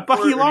setup?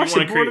 Bucky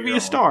Larson, Born to Be a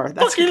Star.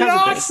 That's Bucky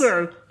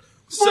Larson.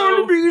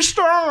 So, be a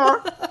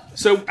star.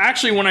 So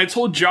actually, when I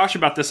told Josh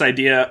about this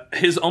idea,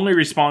 his only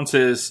response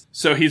is,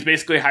 so he's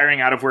basically hiring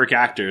out-of-work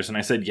actors. And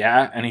I said,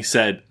 yeah. And he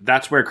said,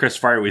 that's where Chris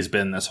Farley's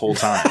been this whole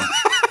time.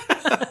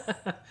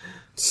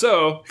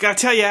 So, gotta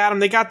tell you, Adam,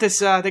 they got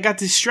this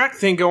Shrek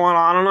thing going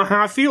on. I don't know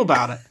how I feel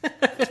about it.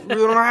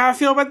 Really don't know how I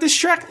feel about this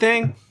Shrek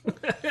thing.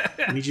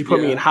 I need you to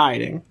put me in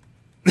hiding.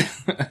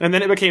 And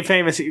then it became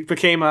famous. It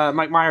became,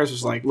 Mike Myers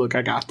was like, look,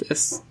 I got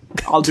this.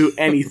 I'll do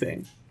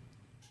anything.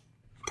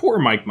 Poor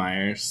Mike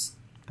Myers.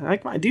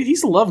 Dude,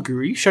 he's a love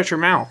guru. You shut your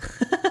mouth.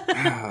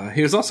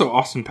 He was also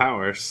Austin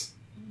Powers.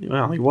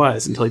 Well, he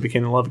was until he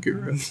became the love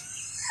guru.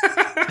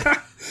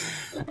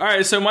 All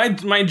right, so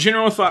my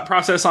general thought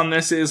process on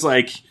this is,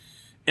 like,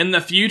 in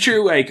the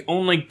future, like,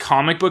 only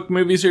comic book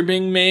movies are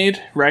being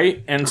made,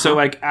 right? And so,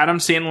 like, Adam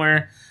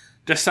Sandler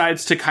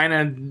decides to kind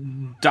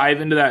of dive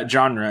into that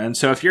genre. And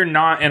so if you're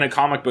not in a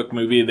comic book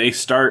movie, they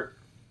start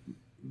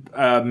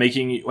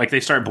they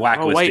start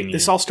blacklisting. Oh wait, you.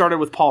 This all started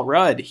with Paul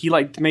Rudd. He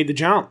made the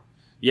jump.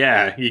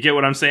 Yeah, you get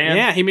what I'm saying?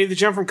 Yeah, he made the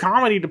jump from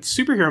comedy to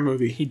superhero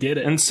movie. He did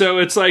it. And so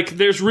it's like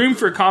there's room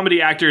for comedy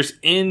actors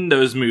in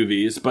those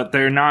movies, but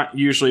they're not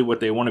usually what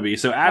they want to be.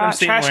 So Adam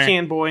Sandler, Trash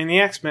Can Boy in the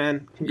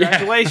X-Men.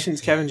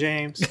 Congratulations, Kevin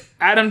James.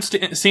 Adam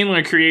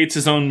Sandler creates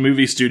his own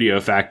movie studio,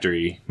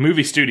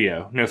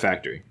 no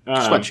factory.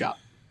 Sweatshop.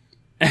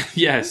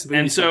 Yes,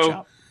 and so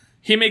sweatshop.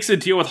 He makes a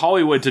deal with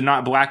Hollywood to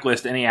not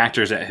blacklist any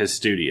actors at his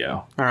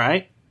studio. All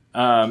right.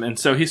 And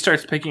so he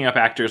starts picking up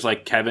actors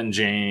like Kevin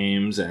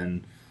James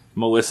and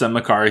Melissa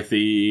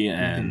McCarthy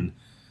and,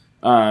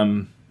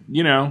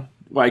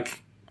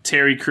 like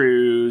Terry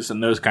Crews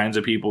and those kinds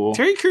of people.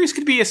 Terry Crews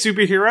could be a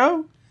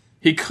superhero.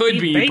 He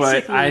could be,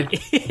 but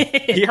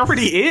he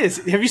already is.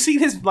 Have you seen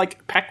his,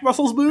 like, pec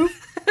muscles move?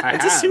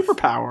 It's a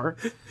superpower.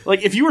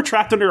 Like, if you were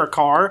trapped under a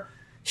car,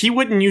 he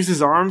wouldn't use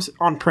his arms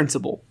on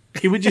principle.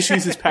 He would just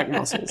use his pec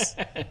muscles.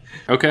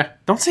 Okay.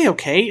 Don't say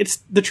okay. It's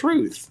the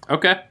truth.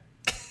 Okay.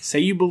 Say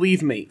you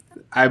believe me.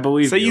 I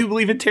believe Say you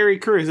believe in Terry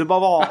Crews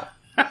above all.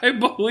 I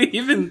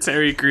believe in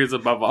Terry Crews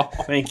above all.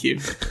 Thank you.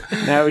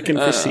 Now we can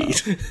proceed.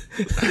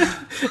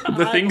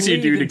 The things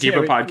you do to keep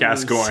a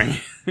podcast going.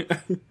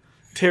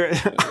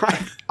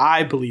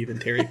 I believe in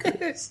Terry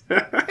Crews.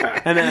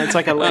 And then it's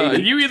like a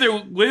lady. You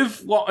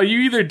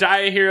either die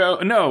a hero.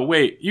 No,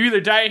 wait. You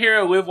either die a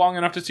hero, live long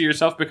enough to see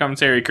yourself become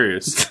Terry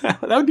Crews.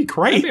 That would be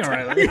great. That'd be all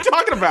right. What are you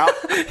talking about?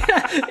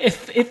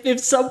 If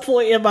some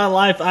point in my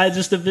life I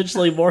just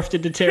eventually morphed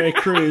into Terry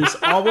Crews,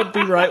 all would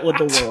be right with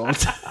the world.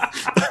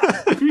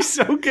 It'd be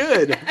so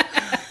good.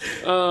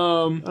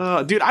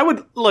 Dude,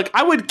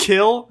 I would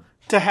kill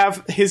to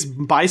have his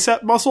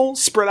bicep muscle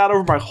spread out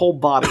over my whole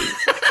body.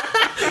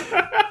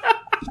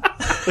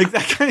 Like,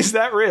 that guy's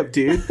that ripped,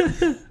 dude.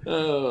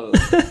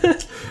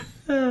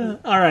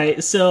 All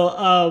right,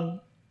 so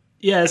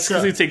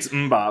because he takes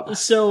mbop.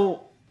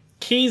 So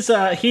he's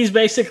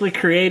basically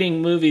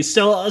creating movies.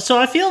 So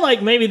I feel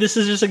like maybe this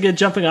is just a good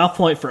jumping off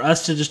point for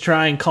us to just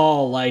try and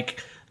call,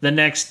 like, the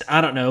next,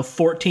 I don't know,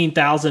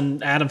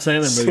 14,000 Adam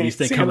Sandler movies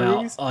that come out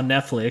movies? on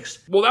Netflix.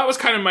 Well, that was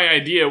kind of my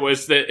idea,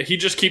 was that he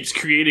just keeps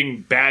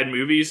creating bad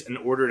movies in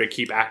order to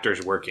keep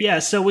actors working. Yeah,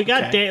 so we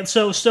got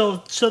so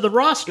the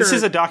roster. This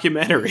is a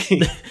documentary.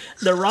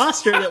 The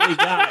roster that we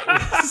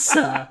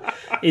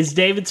got is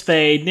David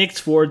Spade, Nick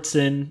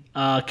Swartzen,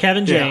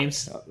 Kevin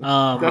James.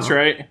 That's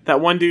right. That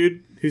one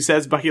dude who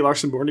says Bucky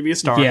Larson born to be a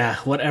star. Yeah,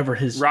 whatever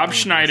his Rob name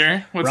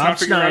Schneider. is. Rob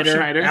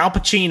Schneider, Al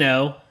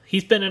Pacino.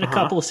 He's been in a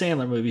couple of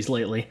Sandler movies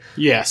lately.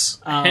 Yes.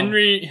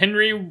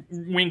 Henry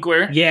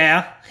Winkler.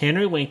 Yeah,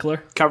 Henry Winkler.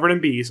 Covered in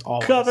bees.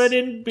 Always. Covered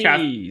in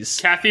bees.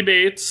 Kathy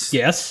Bates.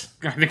 Yes.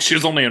 I think she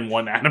was only in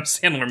one Adam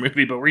Sandler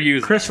movie, but we're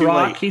using Chris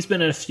Rock. He's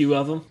been in a few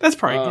of them. That's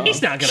probably good.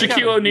 He's not going to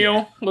Shaquille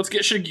O'Neal. Let's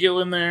get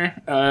Shaquille in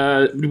there.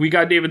 We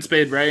got David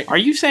Spade, right? Are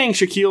you saying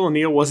Shaquille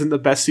O'Neal wasn't the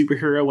best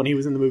superhero when he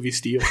was in the movie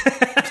Steel?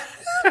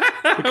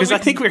 Because I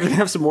think we're going to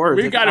have some more.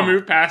 We've got to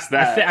move past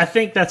that. I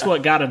think that's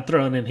what got him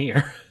thrown in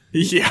here.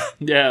 Yeah.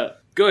 Yeah.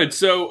 Good.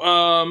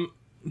 So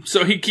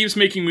he keeps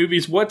making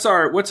movies. What's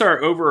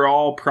our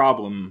overall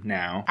problem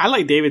now? I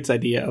like David's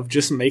idea of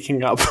just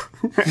making up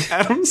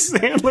Adam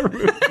Sandler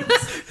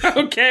movies.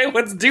 Okay,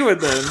 let's do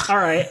it then. All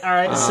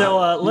right.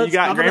 So let's. You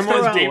got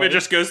Grandma's David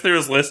just goes through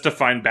his list to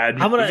find bad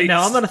movies.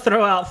 I'm gonna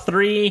throw out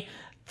three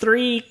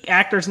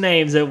actors'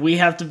 names that we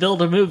have to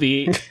build a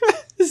movie.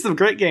 This is a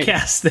great game.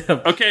 Cast them.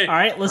 Okay. All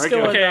right. Let's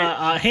go with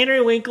Henry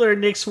Winkler,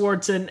 Nick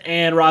Swartzen,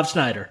 and Rob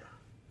Schneider.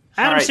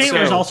 Adam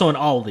Sandler is also in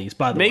all of these,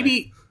 by the way.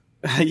 Maybe,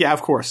 yeah,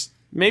 of course.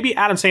 Maybe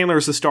Adam Sandler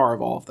is the star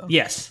of all of them.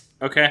 Yes.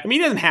 Okay. I mean,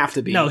 he doesn't have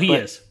to be. No, he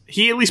but is.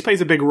 He at least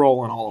plays a big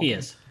role in all of them. He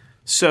is.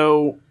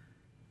 So,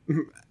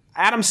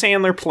 Adam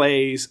Sandler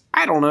plays,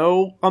 I don't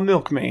know, a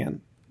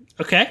milkman.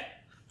 Okay.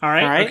 All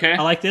right. Okay.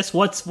 I like this.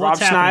 What's Rob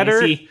happening?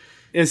 Schneider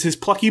is his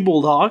plucky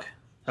bulldog.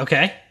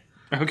 Okay.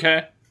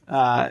 Okay.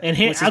 And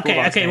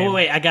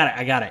wait, I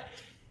got it.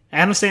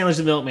 Adam Sandler's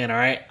the milkman, all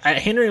right?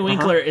 Henry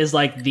Winkler is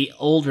like the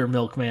older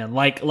milkman.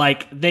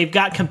 Like they've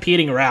got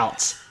competing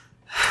routes.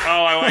 Oh,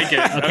 I like it.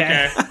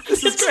 Okay.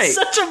 This is great.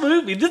 Such a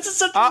movie. This is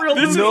such a real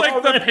This movie. is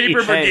like the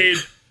Paper Brigade.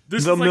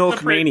 This The is like Milk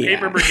the Maniac.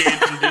 Paper Brigade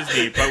from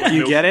Disney. But with You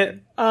milk. get it?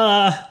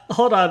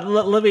 Hold on.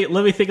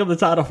 Let me think of the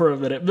title for a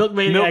minute.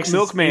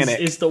 Milkmaniacs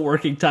is the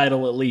working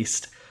title at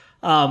least.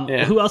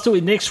 Who else do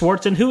we? Nick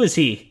Swartzen. Who is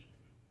he?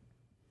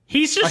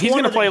 He's just He's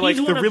going to play like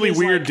the really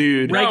weird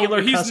dude. Regular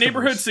he's customers.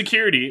 neighborhood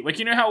security. Like,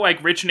 you know how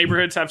like rich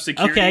neighborhoods have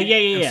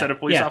security instead of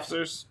police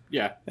officers?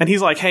 Yeah. And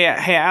he's like, hey,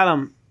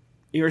 Adam,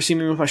 you ever seen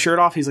me with my shirt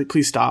off? He's like,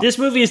 please stop. This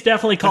movie is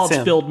definitely called That's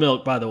him. Spilled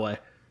Milk, by the way.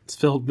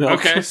 Spilled milk.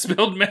 Okay,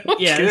 spilled milk.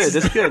 Yeah, Good.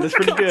 That's good. That's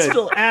pretty good.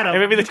 Spilled Adam.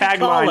 And maybe the you can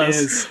call tagline us.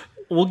 is,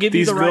 We'll give you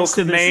These the rights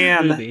to this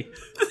milkman- movie.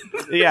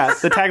 yeah,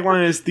 the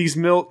tagline is, these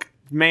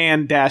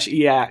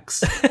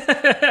milkman-EX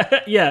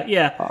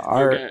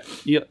Yeah.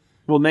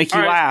 will make you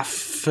All right.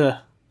 laugh.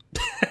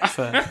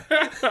 All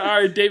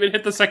right, David,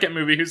 hit the second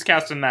movie. Who's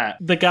casting that?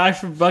 The guy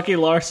from Bucky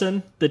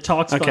Larson that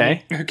talks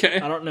Okay. funny. Okay.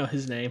 I don't know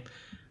his name.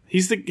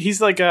 He's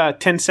like a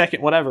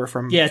 10-second whatever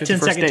from 10 50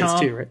 First Second Dates Tom.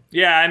 too, right?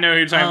 Yeah, I know who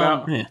you're talking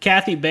about. Yeah.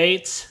 Kathy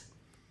Bates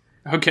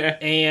Okay.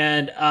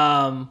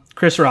 and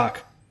Chris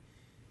Rock.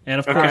 And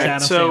of course Adam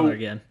so- Sandler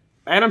again.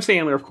 Adam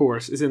Sandler, of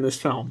course, is in this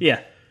film. Yeah.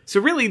 So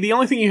really, the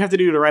only thing you have to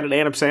do to write an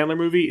Adam Sandler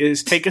movie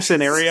is take a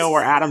scenario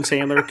where Adam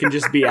Sandler can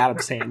just be Adam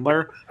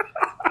Sandler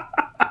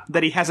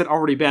that he hasn't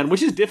already been,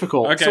 which is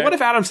difficult. Okay. So what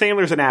if Adam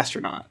Sandler's an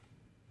astronaut?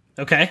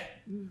 Okay.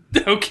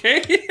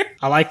 Okay.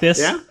 I like this.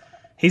 Yeah?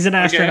 He's an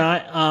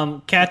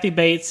astronaut. Kathy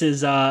Bates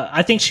is,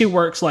 I think she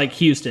works like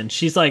Houston.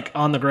 She's like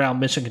on the ground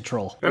mission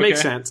control. That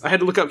makes sense. I had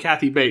to look up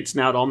Kathy Bates.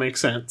 Now it all makes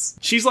sense.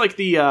 She's like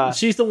the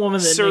She's the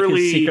woman that Nick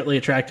surly- is secretly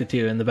attracted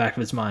to in the back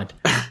of his mind.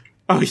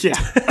 oh yeah.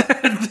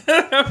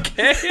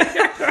 Okay.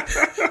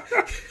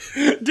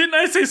 Didn't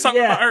I say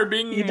something Yeah, about her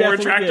being you more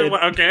definitely attractive?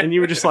 did. Okay. And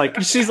you were just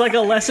like, She's like a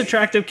less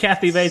attractive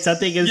Kathy Bates, I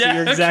think is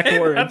your exact okay,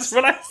 words. That's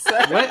what I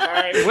said.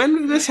 what?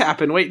 When did this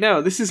happen? Wait,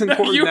 no. This is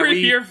important You that were we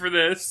here for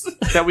this.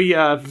 that we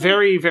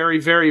very, very,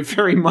 very,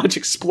 very much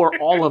explore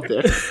all of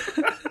this.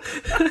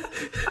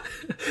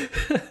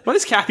 What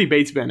has Kathy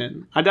Bates been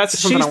in? That's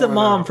something She's I the wanna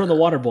mom know. from The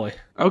Waterboy.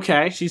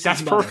 Okay, She's that's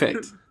his mother.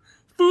 perfect.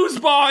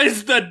 Foosball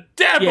is the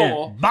Yeah.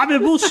 devil. Bobby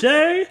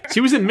Boucher. She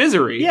was in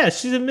Misery. Yeah,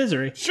 she's in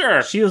Misery.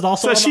 Sure. She was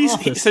also So on The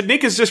Office. so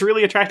Nick is just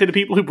really attracted to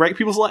people who break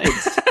people's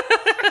legs.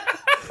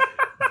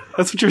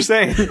 That's what you're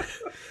saying.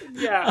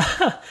 Yeah.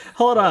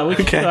 Hold on.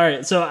 Okay. All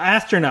right, so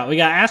astronaut. We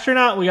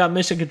got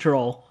mission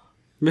control.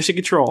 Mission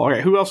Control.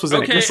 Okay, who else was in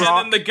it? Okay, Chris and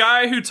Rock? then the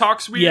guy who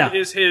talks weird Yeah.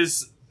 is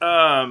his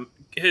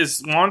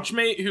launch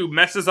mate who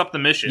messes up the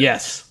mission.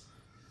 Yes.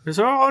 He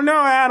said, oh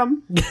no,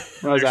 Adam. That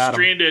was They're Adam.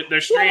 stranded.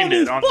 They're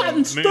stranded on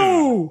the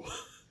moon.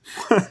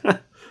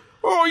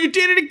 Oh, you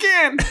did it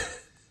again.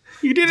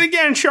 You did it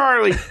again,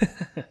 Charlie.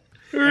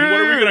 And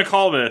what are we gonna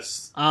call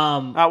this?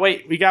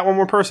 Wait, we got one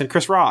more person.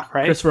 Chris Rock,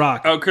 right? Chris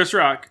Rock. Oh, Chris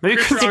Rock. Maybe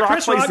Chris Rock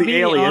Chris plays Rock the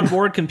being alien. the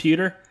onboard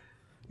computer.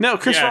 No,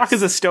 Chris Yes. Rock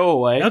is a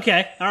stowaway.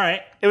 Okay, all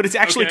right. But it's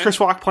actually Okay. Chris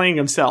Rock playing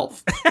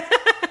himself.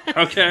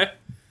 Okay.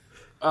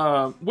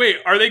 Wait,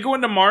 are they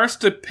going to Mars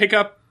to pick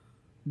up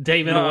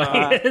Damon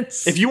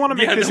Wayans. If you want to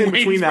make this the in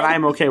between Wayans that, brothers.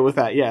 I'm okay with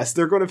that. Yes,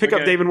 they're going to pick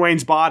up Damon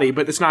Wayans' body,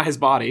 but it's not his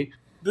body.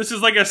 This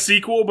is like a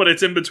sequel, but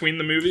it's in between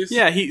the movies?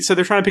 Yeah, so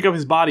they're trying to pick up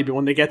his body, but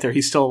when they get there,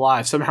 he's still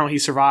alive. Somehow he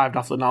survived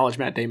off the knowledge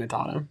Matt Damon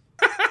taught him.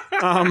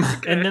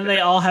 And then they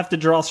all have to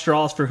draw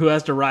straws for who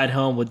has to ride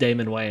home with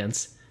Damon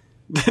Wayans.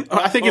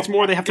 I think it's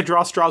more they have to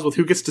draw straws with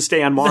who gets to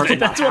stay on Mars and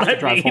not That's have what to I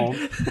drive mean.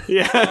 home.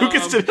 Yeah,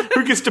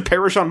 who gets to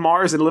perish on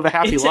Mars and live a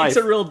happy It life.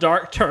 takes a real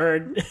dark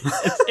turn.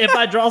 If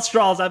I draw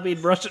straws, I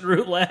mean Russian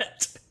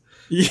roulette.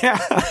 Yeah.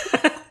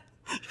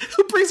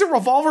 Who brings a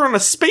revolver on a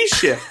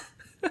spaceship?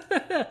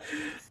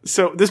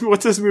 So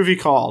what's this movie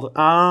called?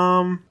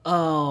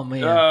 Oh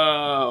man,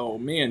 Oh,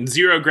 man.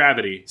 Zero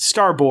Gravity.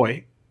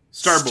 Starboy.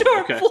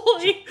 Starboy. Okay.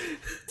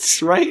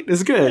 Starboy. Right?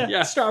 It's good.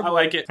 Yeah, Starboy. I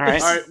like it. All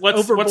right.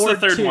 What's the Overboard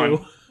third 2.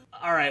 one?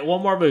 All right,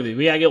 one more movie.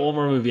 We gotta get one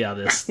more movie out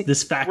of this.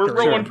 This factory. We're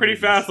rolling pretty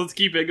fast. Let's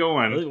keep it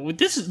going.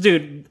 This is,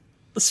 dude.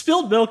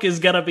 Spilled milk is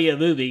gonna be a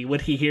movie when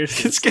he hears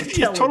this. It's good.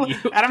 I'm telling Totally.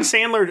 you. Adam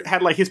Sandler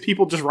had like his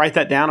people just write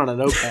that down on a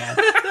notepad.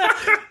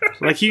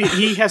 Like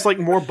he has like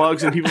more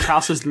bugs in people's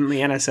houses than the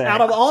NSA.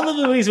 Out of all the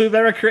movies we've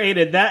ever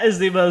created, that is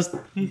the most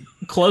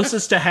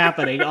closest to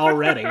happening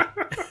already.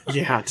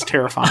 Yeah, it's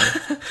terrifying.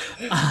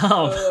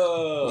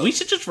 We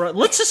should just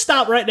let's just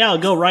stop right now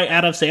and go write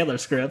Adam Sandler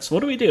scripts.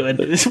 What are we doing?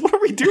 What are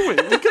we doing?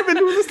 We could have been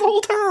doing this the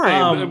whole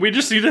time. We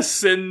just need to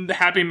send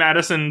Happy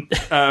Madison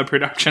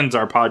Productions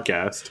our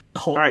podcast.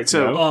 All right,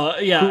 so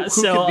Yeah, who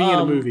so could be in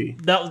a movie?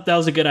 That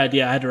was a good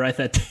idea. I had to write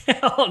that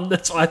down.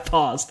 That's why I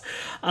paused.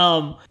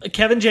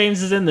 Kevin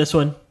James is in this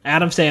one.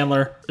 Adam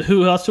Sandler.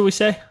 Who else do we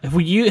say? Have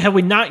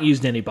we not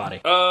used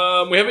anybody?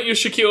 We haven't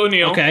used Shaquille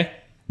O'Neal. Okay.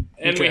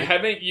 And we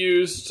haven't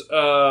used...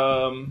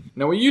 no,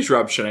 we used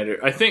Rob Schneider.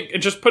 I think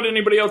just put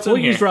anybody else in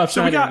We'll here. use Rob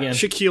So we Schneider got again.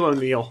 Shaquille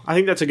O'Neal. I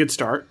think that's a good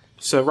start.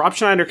 So Rob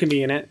Schneider can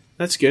be in it.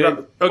 That's good.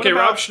 Okay, What about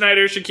Rob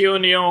Schneider, Shaquille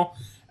O'Neal,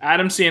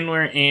 Adam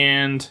Sandler,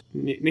 and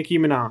Nicki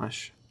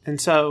Minaj. And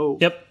so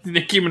Yep.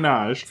 Nicki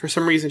Minaj. for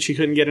some reason she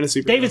couldn't get in a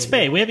super. David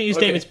Spade. We haven't used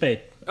David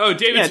Spade. Oh,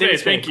 David Yeah, Spade. David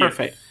Spade. Thank you.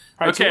 Perfect.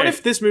 All right, so Okay. what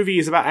if this movie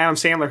is about Adam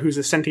Sandler, who's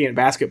a sentient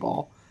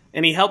basketball,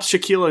 and he helps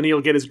Shaquille O'Neal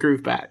get his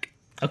groove back?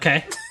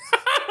 Okay.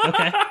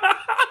 Okay.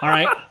 All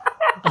right.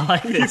 I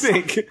like What do you this.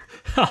 think?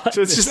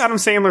 So it's just Adam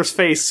Sandler's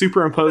face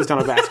superimposed on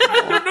a basketball.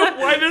 I don't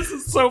know why this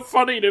is so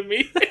funny to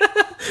me.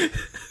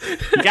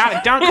 You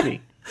gotta dunk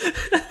me.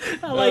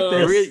 I like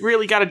You this.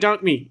 really gotta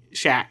dunk me,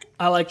 Shaq.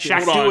 I like Shaq,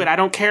 this. Hold do on. it. I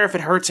don't care if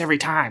it hurts every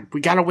time. We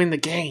gotta win the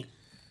game.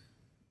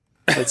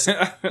 That's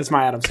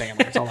my Adam Sandler.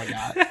 That's all I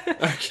got.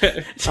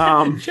 Okay.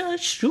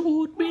 Just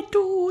shoot me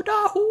to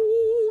the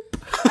hoop.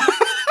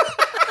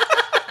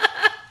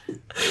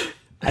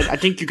 I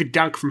think you could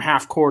dunk from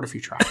half court if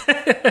you try.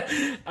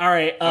 All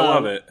right. I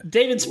love it.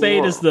 David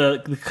Spade is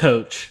the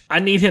coach. I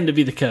need him to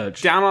be the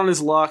coach. Down on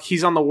his luck,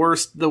 he's on the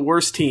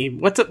worst team.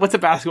 What's a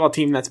basketball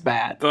team that's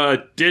bad?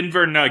 The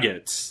Denver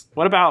Nuggets.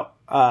 What about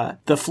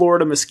the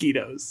Florida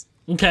Mosquitoes?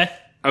 Okay.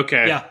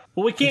 Okay. Yeah.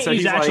 Well, we can't so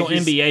use he's actual like-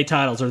 NBA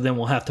titles, or then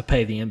we'll have to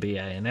pay the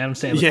NBA. And Adam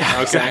Sandler.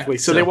 Yeah, exactly.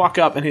 So they walk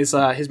up, and his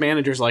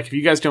manager's like, "If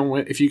you guys don't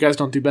win, if you guys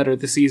don't do better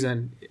this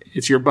season,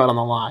 it's your butt on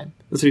the line."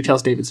 That's what he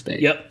tells David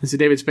Spade. Yep. And so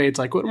David Spade's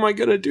like, "What am I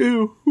gonna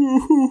do?"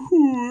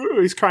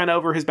 He's crying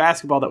over his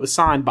basketball that was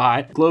signed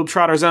by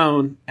Globetrotter's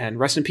own, and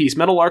rest in peace,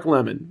 Meadowlark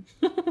Lemon.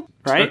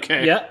 Right?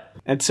 Okay. Yeah.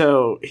 And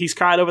so he's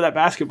crying over that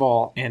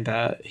basketball, and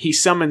he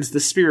summons the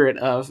spirit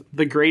of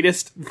the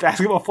greatest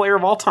basketball player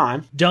of all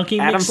time, Dunking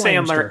Adam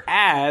McSlamster. Sandler,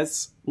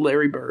 as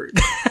Larry Bird.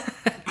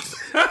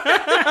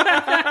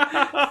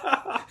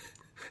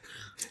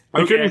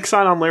 I couldn't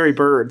sign on Larry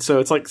Bird, so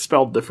it's like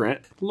spelled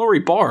different. Larry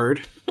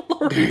Bard,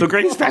 the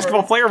greatest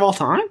basketball player of all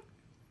time?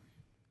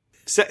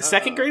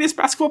 Second greatest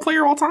basketball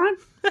player of all time?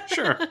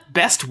 Sure.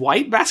 Best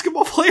white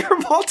basketball player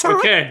of all time?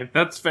 Okay,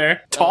 that's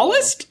fair.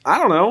 Tallest? I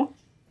don't know.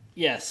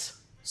 Yes.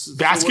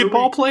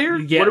 Basketball player?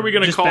 Yeah, What are we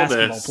gonna just call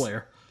basketball this?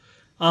 Player.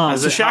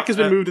 So Shaq has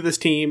been moved to this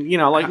team. You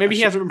know, like maybe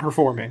he hasn't been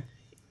performing.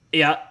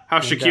 Yeah. How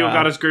Shaquille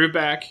got his groove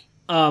back.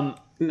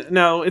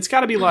 No, it's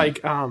got to be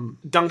like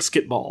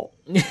Dunksketball.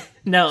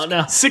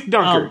 No. Sick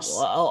dunkers.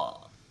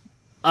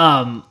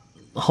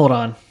 Hold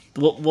on.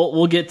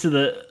 We'll get to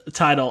the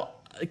title.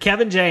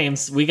 Kevin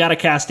James, we got to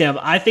cast him.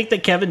 I think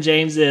that Kevin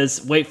James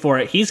is, wait for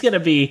it, he's going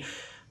to be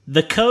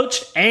the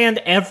coach and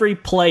every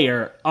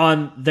player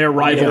on their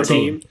rival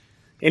team.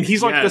 And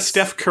he's like the Yes.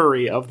 Steph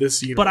Curry of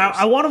this universe. But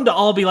I want them to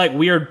all be like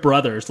weird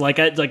brothers. Like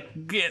I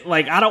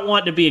don't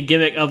want it to be a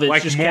gimmick of it's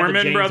Like just Kevin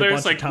Mormon James a brothers,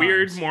 bunch like of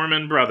weird times.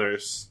 Mormon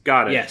brothers.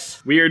 Got it.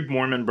 Yes. Weird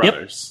Mormon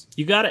brothers.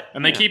 You got it.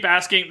 And they keep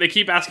asking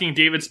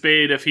David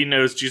Spade if he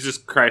knows Jesus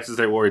Christ is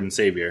their Lord and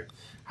Savior.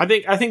 I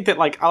think that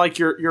like I like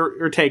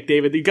your take,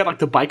 David. You got like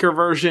the biker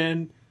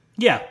version.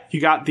 Yeah. You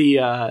got the you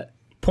got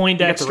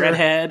Poindexter. the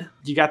redhead.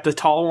 You got the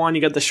tall one.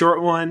 You got the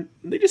short one.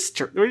 They just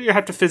you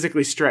have to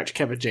physically stretch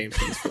Kevin James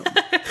for this film.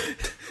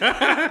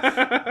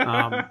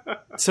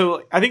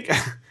 So I think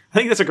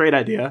that's a great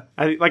idea.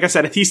 Like I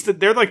said,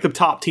 they're like the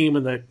top team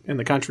in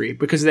the country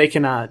because they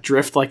can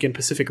drift like in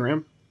Pacific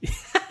Rim.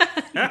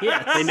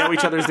 Yes. They know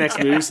each other's next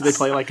moves, so they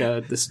play like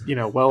this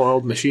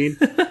well-oiled machine.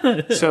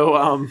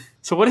 So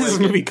what is this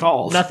movie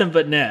called? Nothing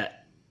but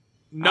net.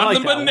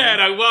 Nothing but that net.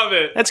 one. I love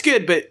it. That's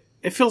good, but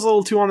it feels a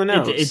little too on the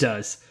nose. It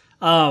does.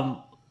 I'm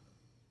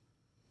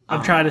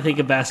trying to think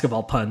of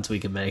basketball puns we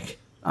can make.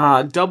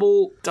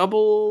 Double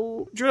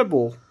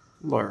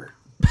dribbler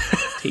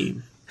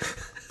team.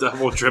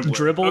 Double dribble.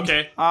 Dribbled?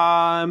 Okay.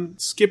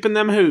 Skipping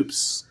them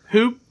hoops.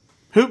 Hoop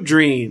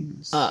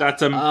dreams.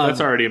 That's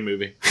already a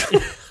movie.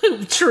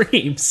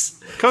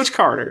 Dreams. Coach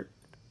Carter.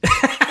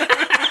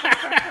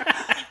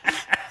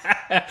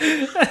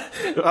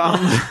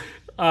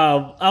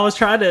 I was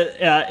trying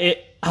to.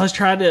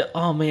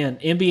 Oh man,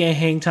 NBA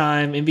Hang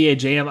Time, NBA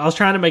Jam. I was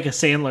trying to make a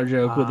Sandler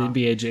joke with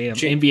NBA Jam.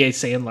 NBA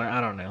Sandler.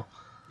 I don't know.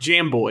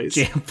 Jam Boys.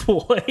 Jam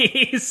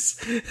Boys.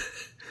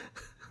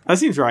 That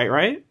seems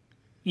right?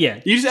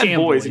 Yeah. You just had Jam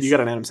boys and you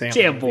got an Adam Sandler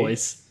Jam movie.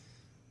 Boys.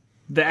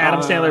 The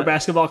Adam Sandler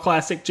basketball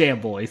classic,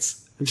 Jam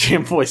Boys.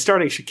 Jam Boys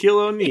starring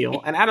Shaquille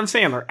O'Neal and Adam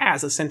Sandler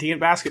as a sentient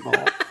basketball.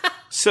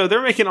 So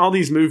they're making all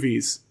these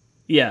movies.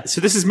 Yeah.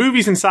 So this is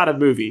movies inside of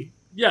movie.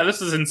 Yeah,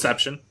 this is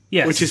Inception.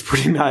 Yes. Which is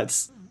pretty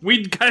nuts.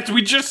 We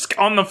just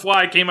on the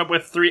fly came up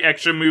with 3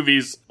 extra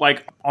movies,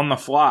 like on the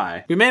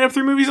fly. We made up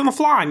 3 movies on the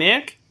fly,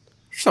 Nick.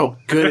 You're so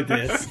good at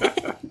this.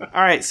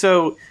 All right,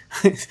 so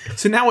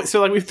now we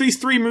have these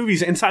 3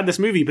 movies inside this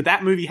movie, but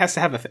that movie has to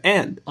have an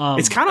end.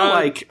 It's kind of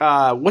like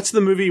what's the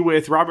movie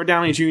with Robert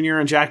Downey Jr.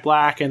 and Jack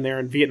Black, and they're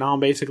in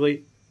Vietnam,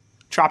 basically.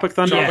 Tropic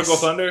Thunder. Yes.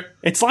 Tropical Thunder.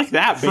 It's like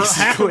that, basically. For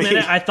half a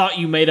minute, I thought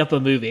you made up a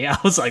movie. I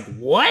was like,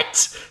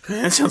 what?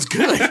 Man, that sounds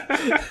good.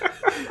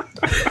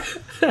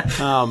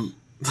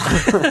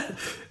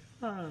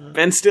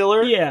 Ben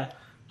Stiller. Yeah.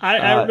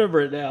 I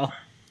remember it now.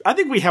 I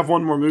think we have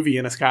one more movie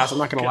in us, guys. I'm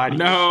not going to lie to you.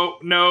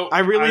 No. I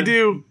really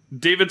do.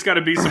 David's got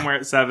to be somewhere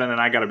at 7, and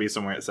I got to be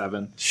somewhere at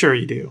 7. Sure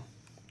you do.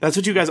 That's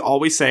what you guys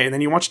always say, and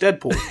then you watch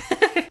Deadpool.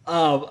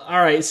 All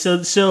right,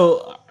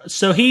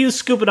 so he's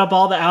scooping up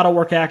all the out of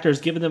work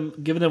actors, giving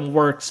them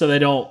work so they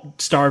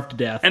don't starve to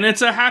death. And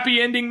it's a happy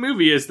ending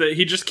movie, is that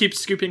he just keeps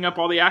scooping up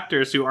all the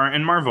actors who aren't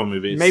in Marvel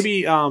movies.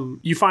 Maybe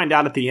you find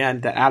out at the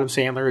end that Adam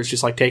Sandler is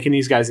just like taking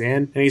these guys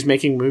in, and he's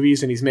making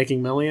movies, and he's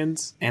making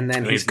millions, and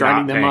then he's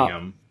grinding them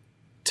up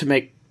to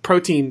make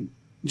protein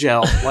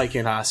gel, like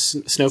in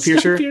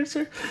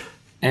Snowpiercer.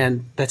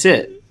 And that's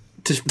it.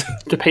 To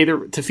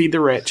feed the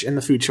rich and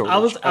the food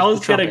shortage. I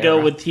was gonna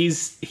go with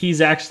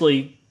he's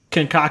actually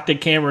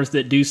concocted cameras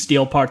that do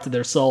steal parts of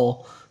their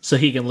soul so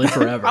he can live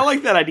forever. I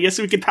like that idea,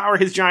 so we can power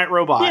his giant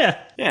robot.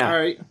 Yeah. All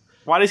right.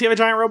 Why does he have a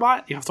giant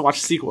robot? You have to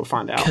watch the sequel to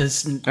find out.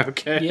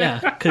 Okay.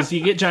 Because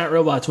you get giant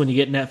robots when you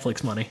get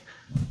Netflix money.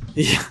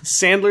 Yeah.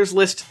 Sandler's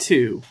List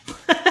 2.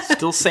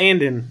 Still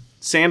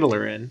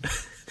Sandler in.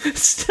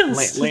 Still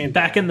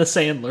back in the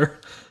Sandler.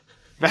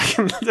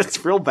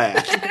 That's real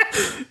bad.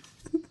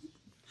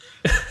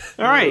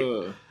 All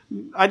right.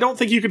 I don't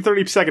think you can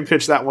 30-second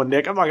pitch that one,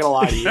 Nick. I'm not going to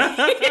lie to you.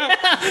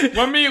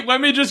 Let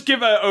me just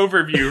give an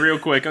overview real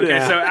quick. Okay,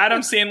 Yeah. So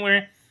Adam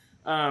Sandler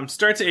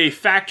starts a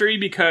factory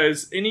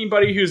because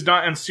anybody who's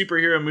not in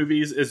superhero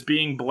movies is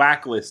being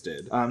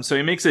blacklisted. So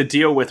he makes a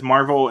deal with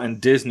Marvel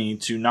and Disney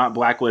to not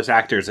blacklist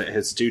actors at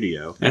his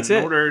studio. That's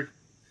in it.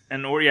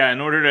 In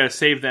order to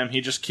save them,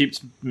 he just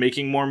keeps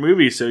making more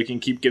movies so he can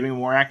keep giving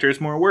more actors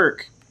more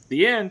work.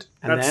 The end.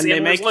 And That's then they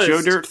make Sandler's Joe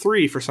List. Dirt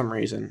 3 for some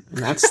reason. And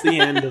that's the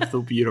end of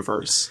the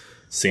universe.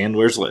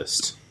 Sandler's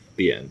List.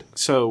 The end.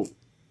 So,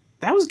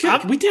 that was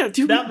good. We did.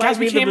 Dude, That guys, might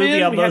we be the came movie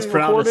in. I'm We most hadn't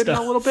proud of recorded in stuff.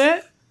 a little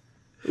bit.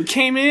 We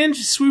came in,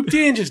 just swooped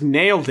in, just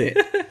nailed it.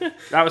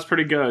 That was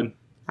pretty good.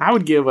 I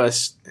would give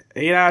us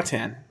 8 out of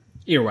 10.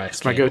 Earwax.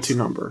 It's my go-to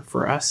number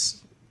for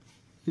us.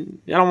 I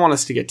don't want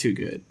us to get too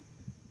good.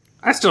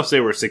 I still say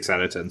we're 6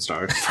 out of 10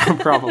 stars.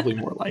 Probably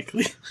more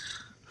likely.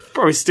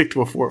 Probably stick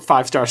to a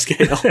 5-star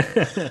scale.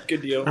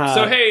 Good deal.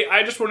 So, hey,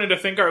 I just wanted to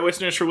thank our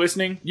listeners for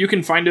listening. You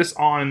can find us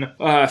on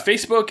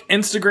Facebook,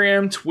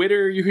 Instagram,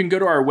 Twitter. You can go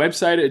to our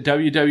website at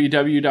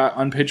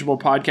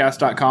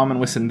www.unpitchablepodcast.com and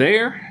listen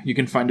there. You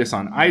can find us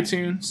on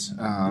iTunes.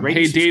 Rate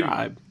and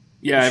subscribe.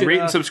 Yeah, should, rate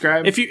and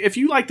subscribe. If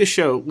you like the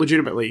show,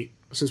 legitimately,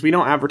 since we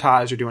don't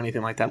advertise or do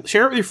anything like that,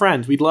 share it with your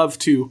friends. We'd love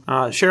to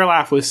share a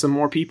laugh with some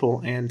more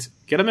people and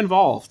get them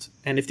involved.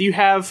 And if you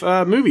have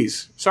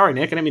movies, sorry,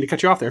 Nick, I didn't mean to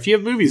cut you off there. If you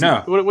have movies,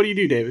 No. what do you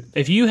do, David?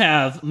 If you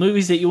have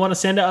movies that you want to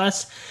send to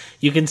us,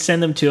 you can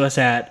send them to us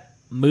at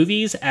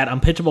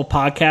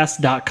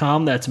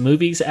movies@unpitchablepodcast.com. That's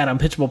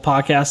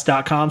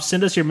movies@unpitchablepodcast.com.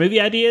 Send us your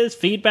movie ideas,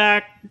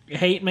 feedback,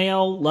 hate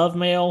mail, love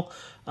mail.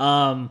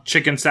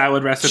 Chicken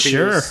salad recipes.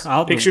 Sure.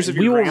 Pictures of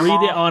your we will grandma,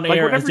 read it on like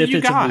air as whatever if you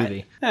it's got. a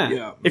movie.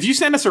 Yeah. If you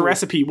send us a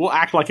recipe, we'll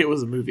act like it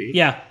was a movie.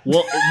 Yeah.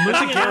 Well,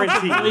 movie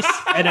guarantee.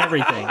 and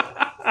everything.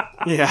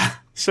 Yeah.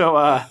 So,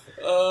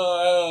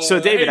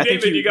 David, I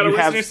think you got a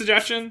listener have,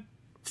 suggestion?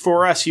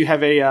 for us, you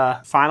have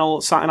a final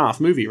sign-off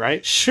movie,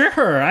 right?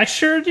 Sure, I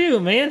sure do,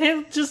 man.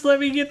 Hey, just let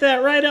me get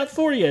that right up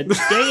for you. Dang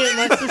it,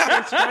 my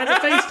sister's trying to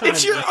FaceTime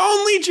It's your me.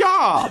 only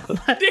job.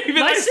 David,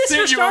 My I sister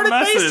sent you a started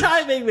message.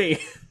 FaceTiming me.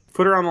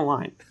 Put her on the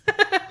line.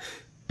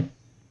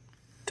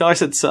 Tell her I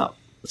said sup.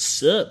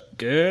 Sup,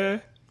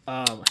 girl?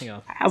 Hang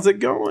on. How's it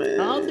going?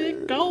 How's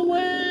it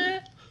going?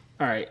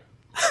 All right.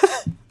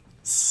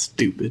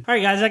 Stupid. All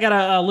right, guys, I got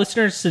a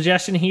listener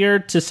suggestion here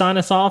to sign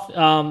us off.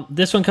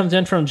 This one comes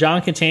in from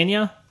John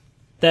Catania.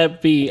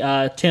 That'd be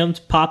Tim's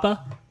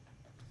papa.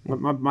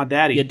 My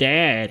daddy. Your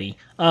daddy.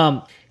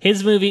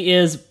 His movie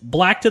is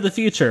Black to the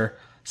Future.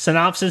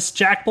 Synopsis: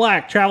 Jack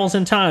Black travels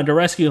in time to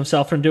rescue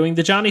himself from doing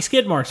the Johnny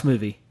Skidmarks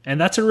movie.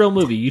 And that's a real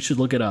movie. You should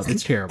look it up.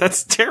 It's terrible.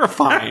 That's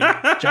terrifying.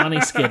 Johnny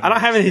Skidmarks. I don't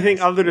have anything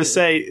other to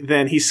say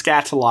than he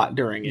scats a lot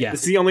during it. Yeah.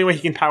 It's the only way he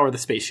can power the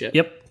spaceship.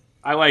 Yep.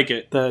 I like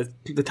it. The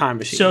time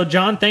machine. So,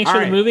 John, thanks for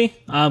All the right.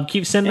 movie.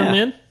 Keep sending them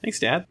in. Thanks,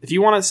 Dad. If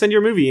you want to send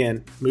your movie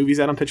in,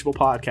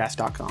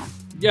 movies@unpitchablepodcast.com.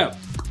 Yeah.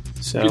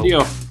 So, Good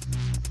deal.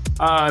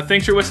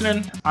 Thanks for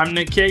listening. I'm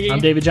Nick Kagi. I'm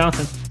David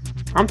Johnson.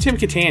 I'm Tim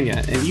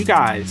Catania, and you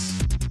guys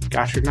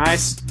got your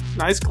nice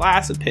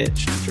glass of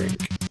pitch to drink.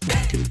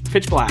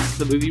 Pitch Black,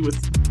 the movie with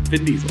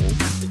Vin Diesel.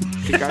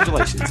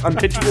 Congratulations.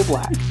 Unpitchable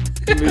Black,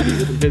 the movie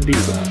with Vin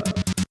Diesel.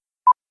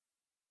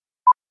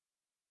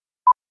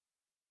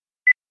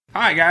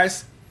 Hi,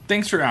 guys.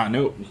 Thanks for...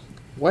 no.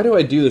 Why do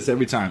I do this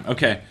every time?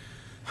 Okay.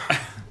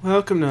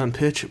 Welcome to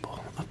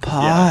Unpitchable, a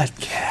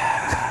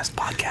podcast.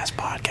 Podcast.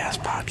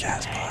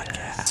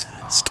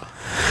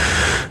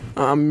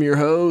 I'm your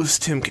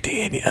host, Tim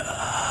Catania.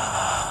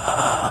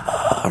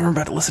 I'm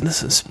about to listen to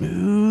some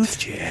smooth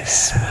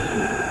jazz.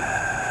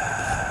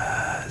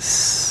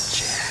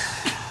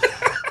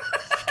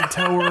 You can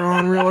tell we're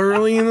on real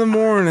early in the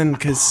morning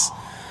because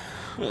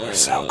we're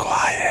so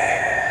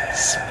quiet.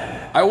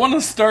 I want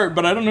to start,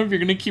 but I don't know if you're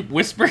going to keep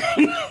whispering.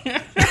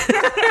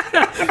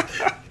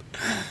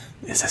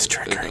 Is this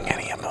triggering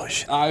any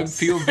emotion? I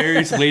feel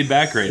very laid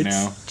back right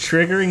now.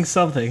 Triggering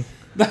something.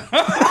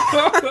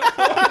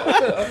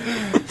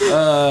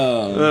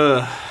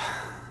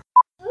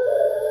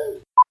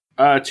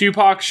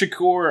 Tupac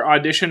Shakur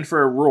auditioned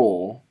for a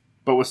role,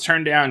 but was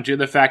turned down due to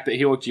the fact that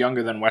he looked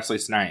younger than Wesley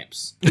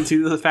Snipes.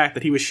 Due to the fact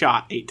that he was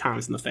shot 8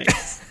 times in the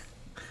face.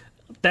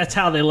 That's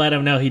how they let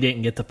him know he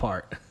didn't get the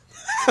part.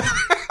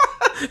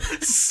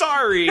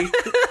 Sorry.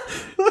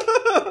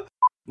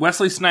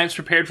 Wesley Snipes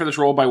prepared for this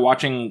role by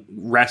watching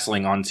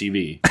wrestling on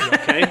TV.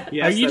 Okay.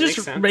 Yes, Are you that makes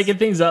just sense. making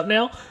things up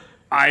now?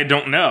 I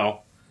don't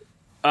know.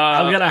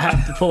 I'm going to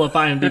have to pull up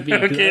IMDb.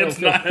 'cause Okay, I don't it's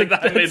feel not. like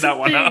I made that's that a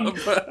one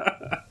thing.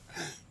 up.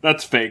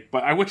 That's fake,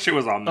 but I wish it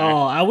was on there.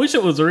 Oh, I wish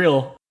it was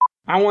real.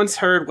 I once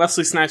heard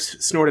Wesley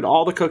Snipes snorted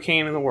all the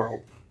cocaine in the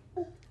world.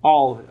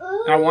 All of it.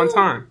 At one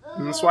time.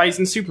 And that's why he's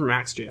in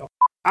Supermax jail.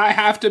 I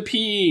have to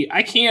pee.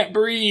 I can't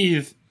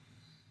breathe.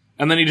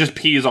 And then he just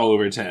pees all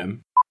over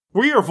Tim.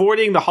 We are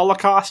avoiding the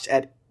Holocaust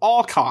at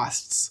all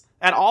costs.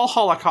 At all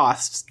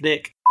Holocausts,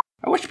 Nick.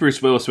 I wish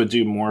Bruce Willis would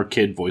do more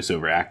kid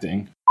voiceover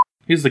acting.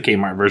 He's the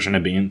Kmart version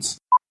of Beans.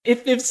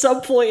 If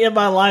some point in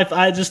my life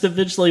I just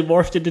eventually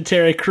morphed into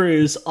Terry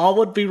Crews, all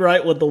would be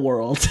right with the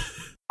world.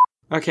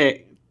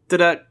 Okay.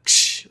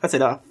 That's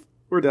enough.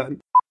 We're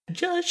done.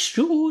 Just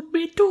shoot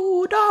me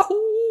to the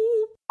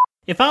hoop.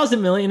 If I was a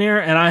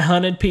millionaire and I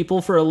hunted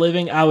people for a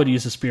living, I would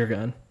use a spear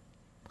gun.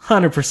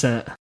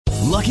 100%.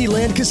 Lucky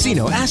Land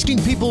Casino,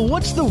 asking people,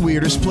 what's the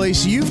weirdest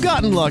place you've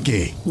gotten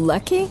lucky?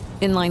 Lucky?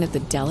 In line at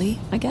the deli,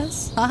 I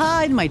guess?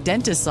 Aha, in my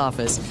dentist's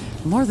office.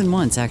 More than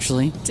once,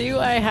 actually. Do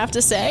I have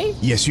to say?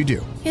 Yes, you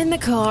do. In the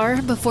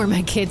car before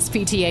my kids'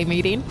 PTA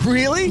meeting.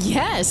 Really?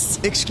 Yes.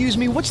 Excuse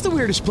me, what's the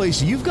weirdest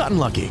place you've gotten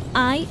lucky?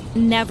 I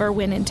never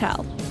win and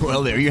tell.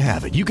 Well, there you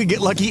have it. You can get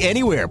lucky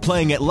anywhere,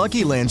 playing at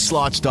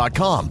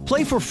LuckyLandSlots.com.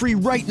 Play for free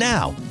right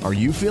now. Are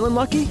you feeling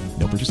lucky?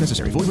 No purchase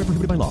necessary. Void where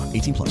prohibited by law.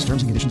 18+.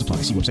 Terms and conditions apply.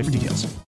 See website for details.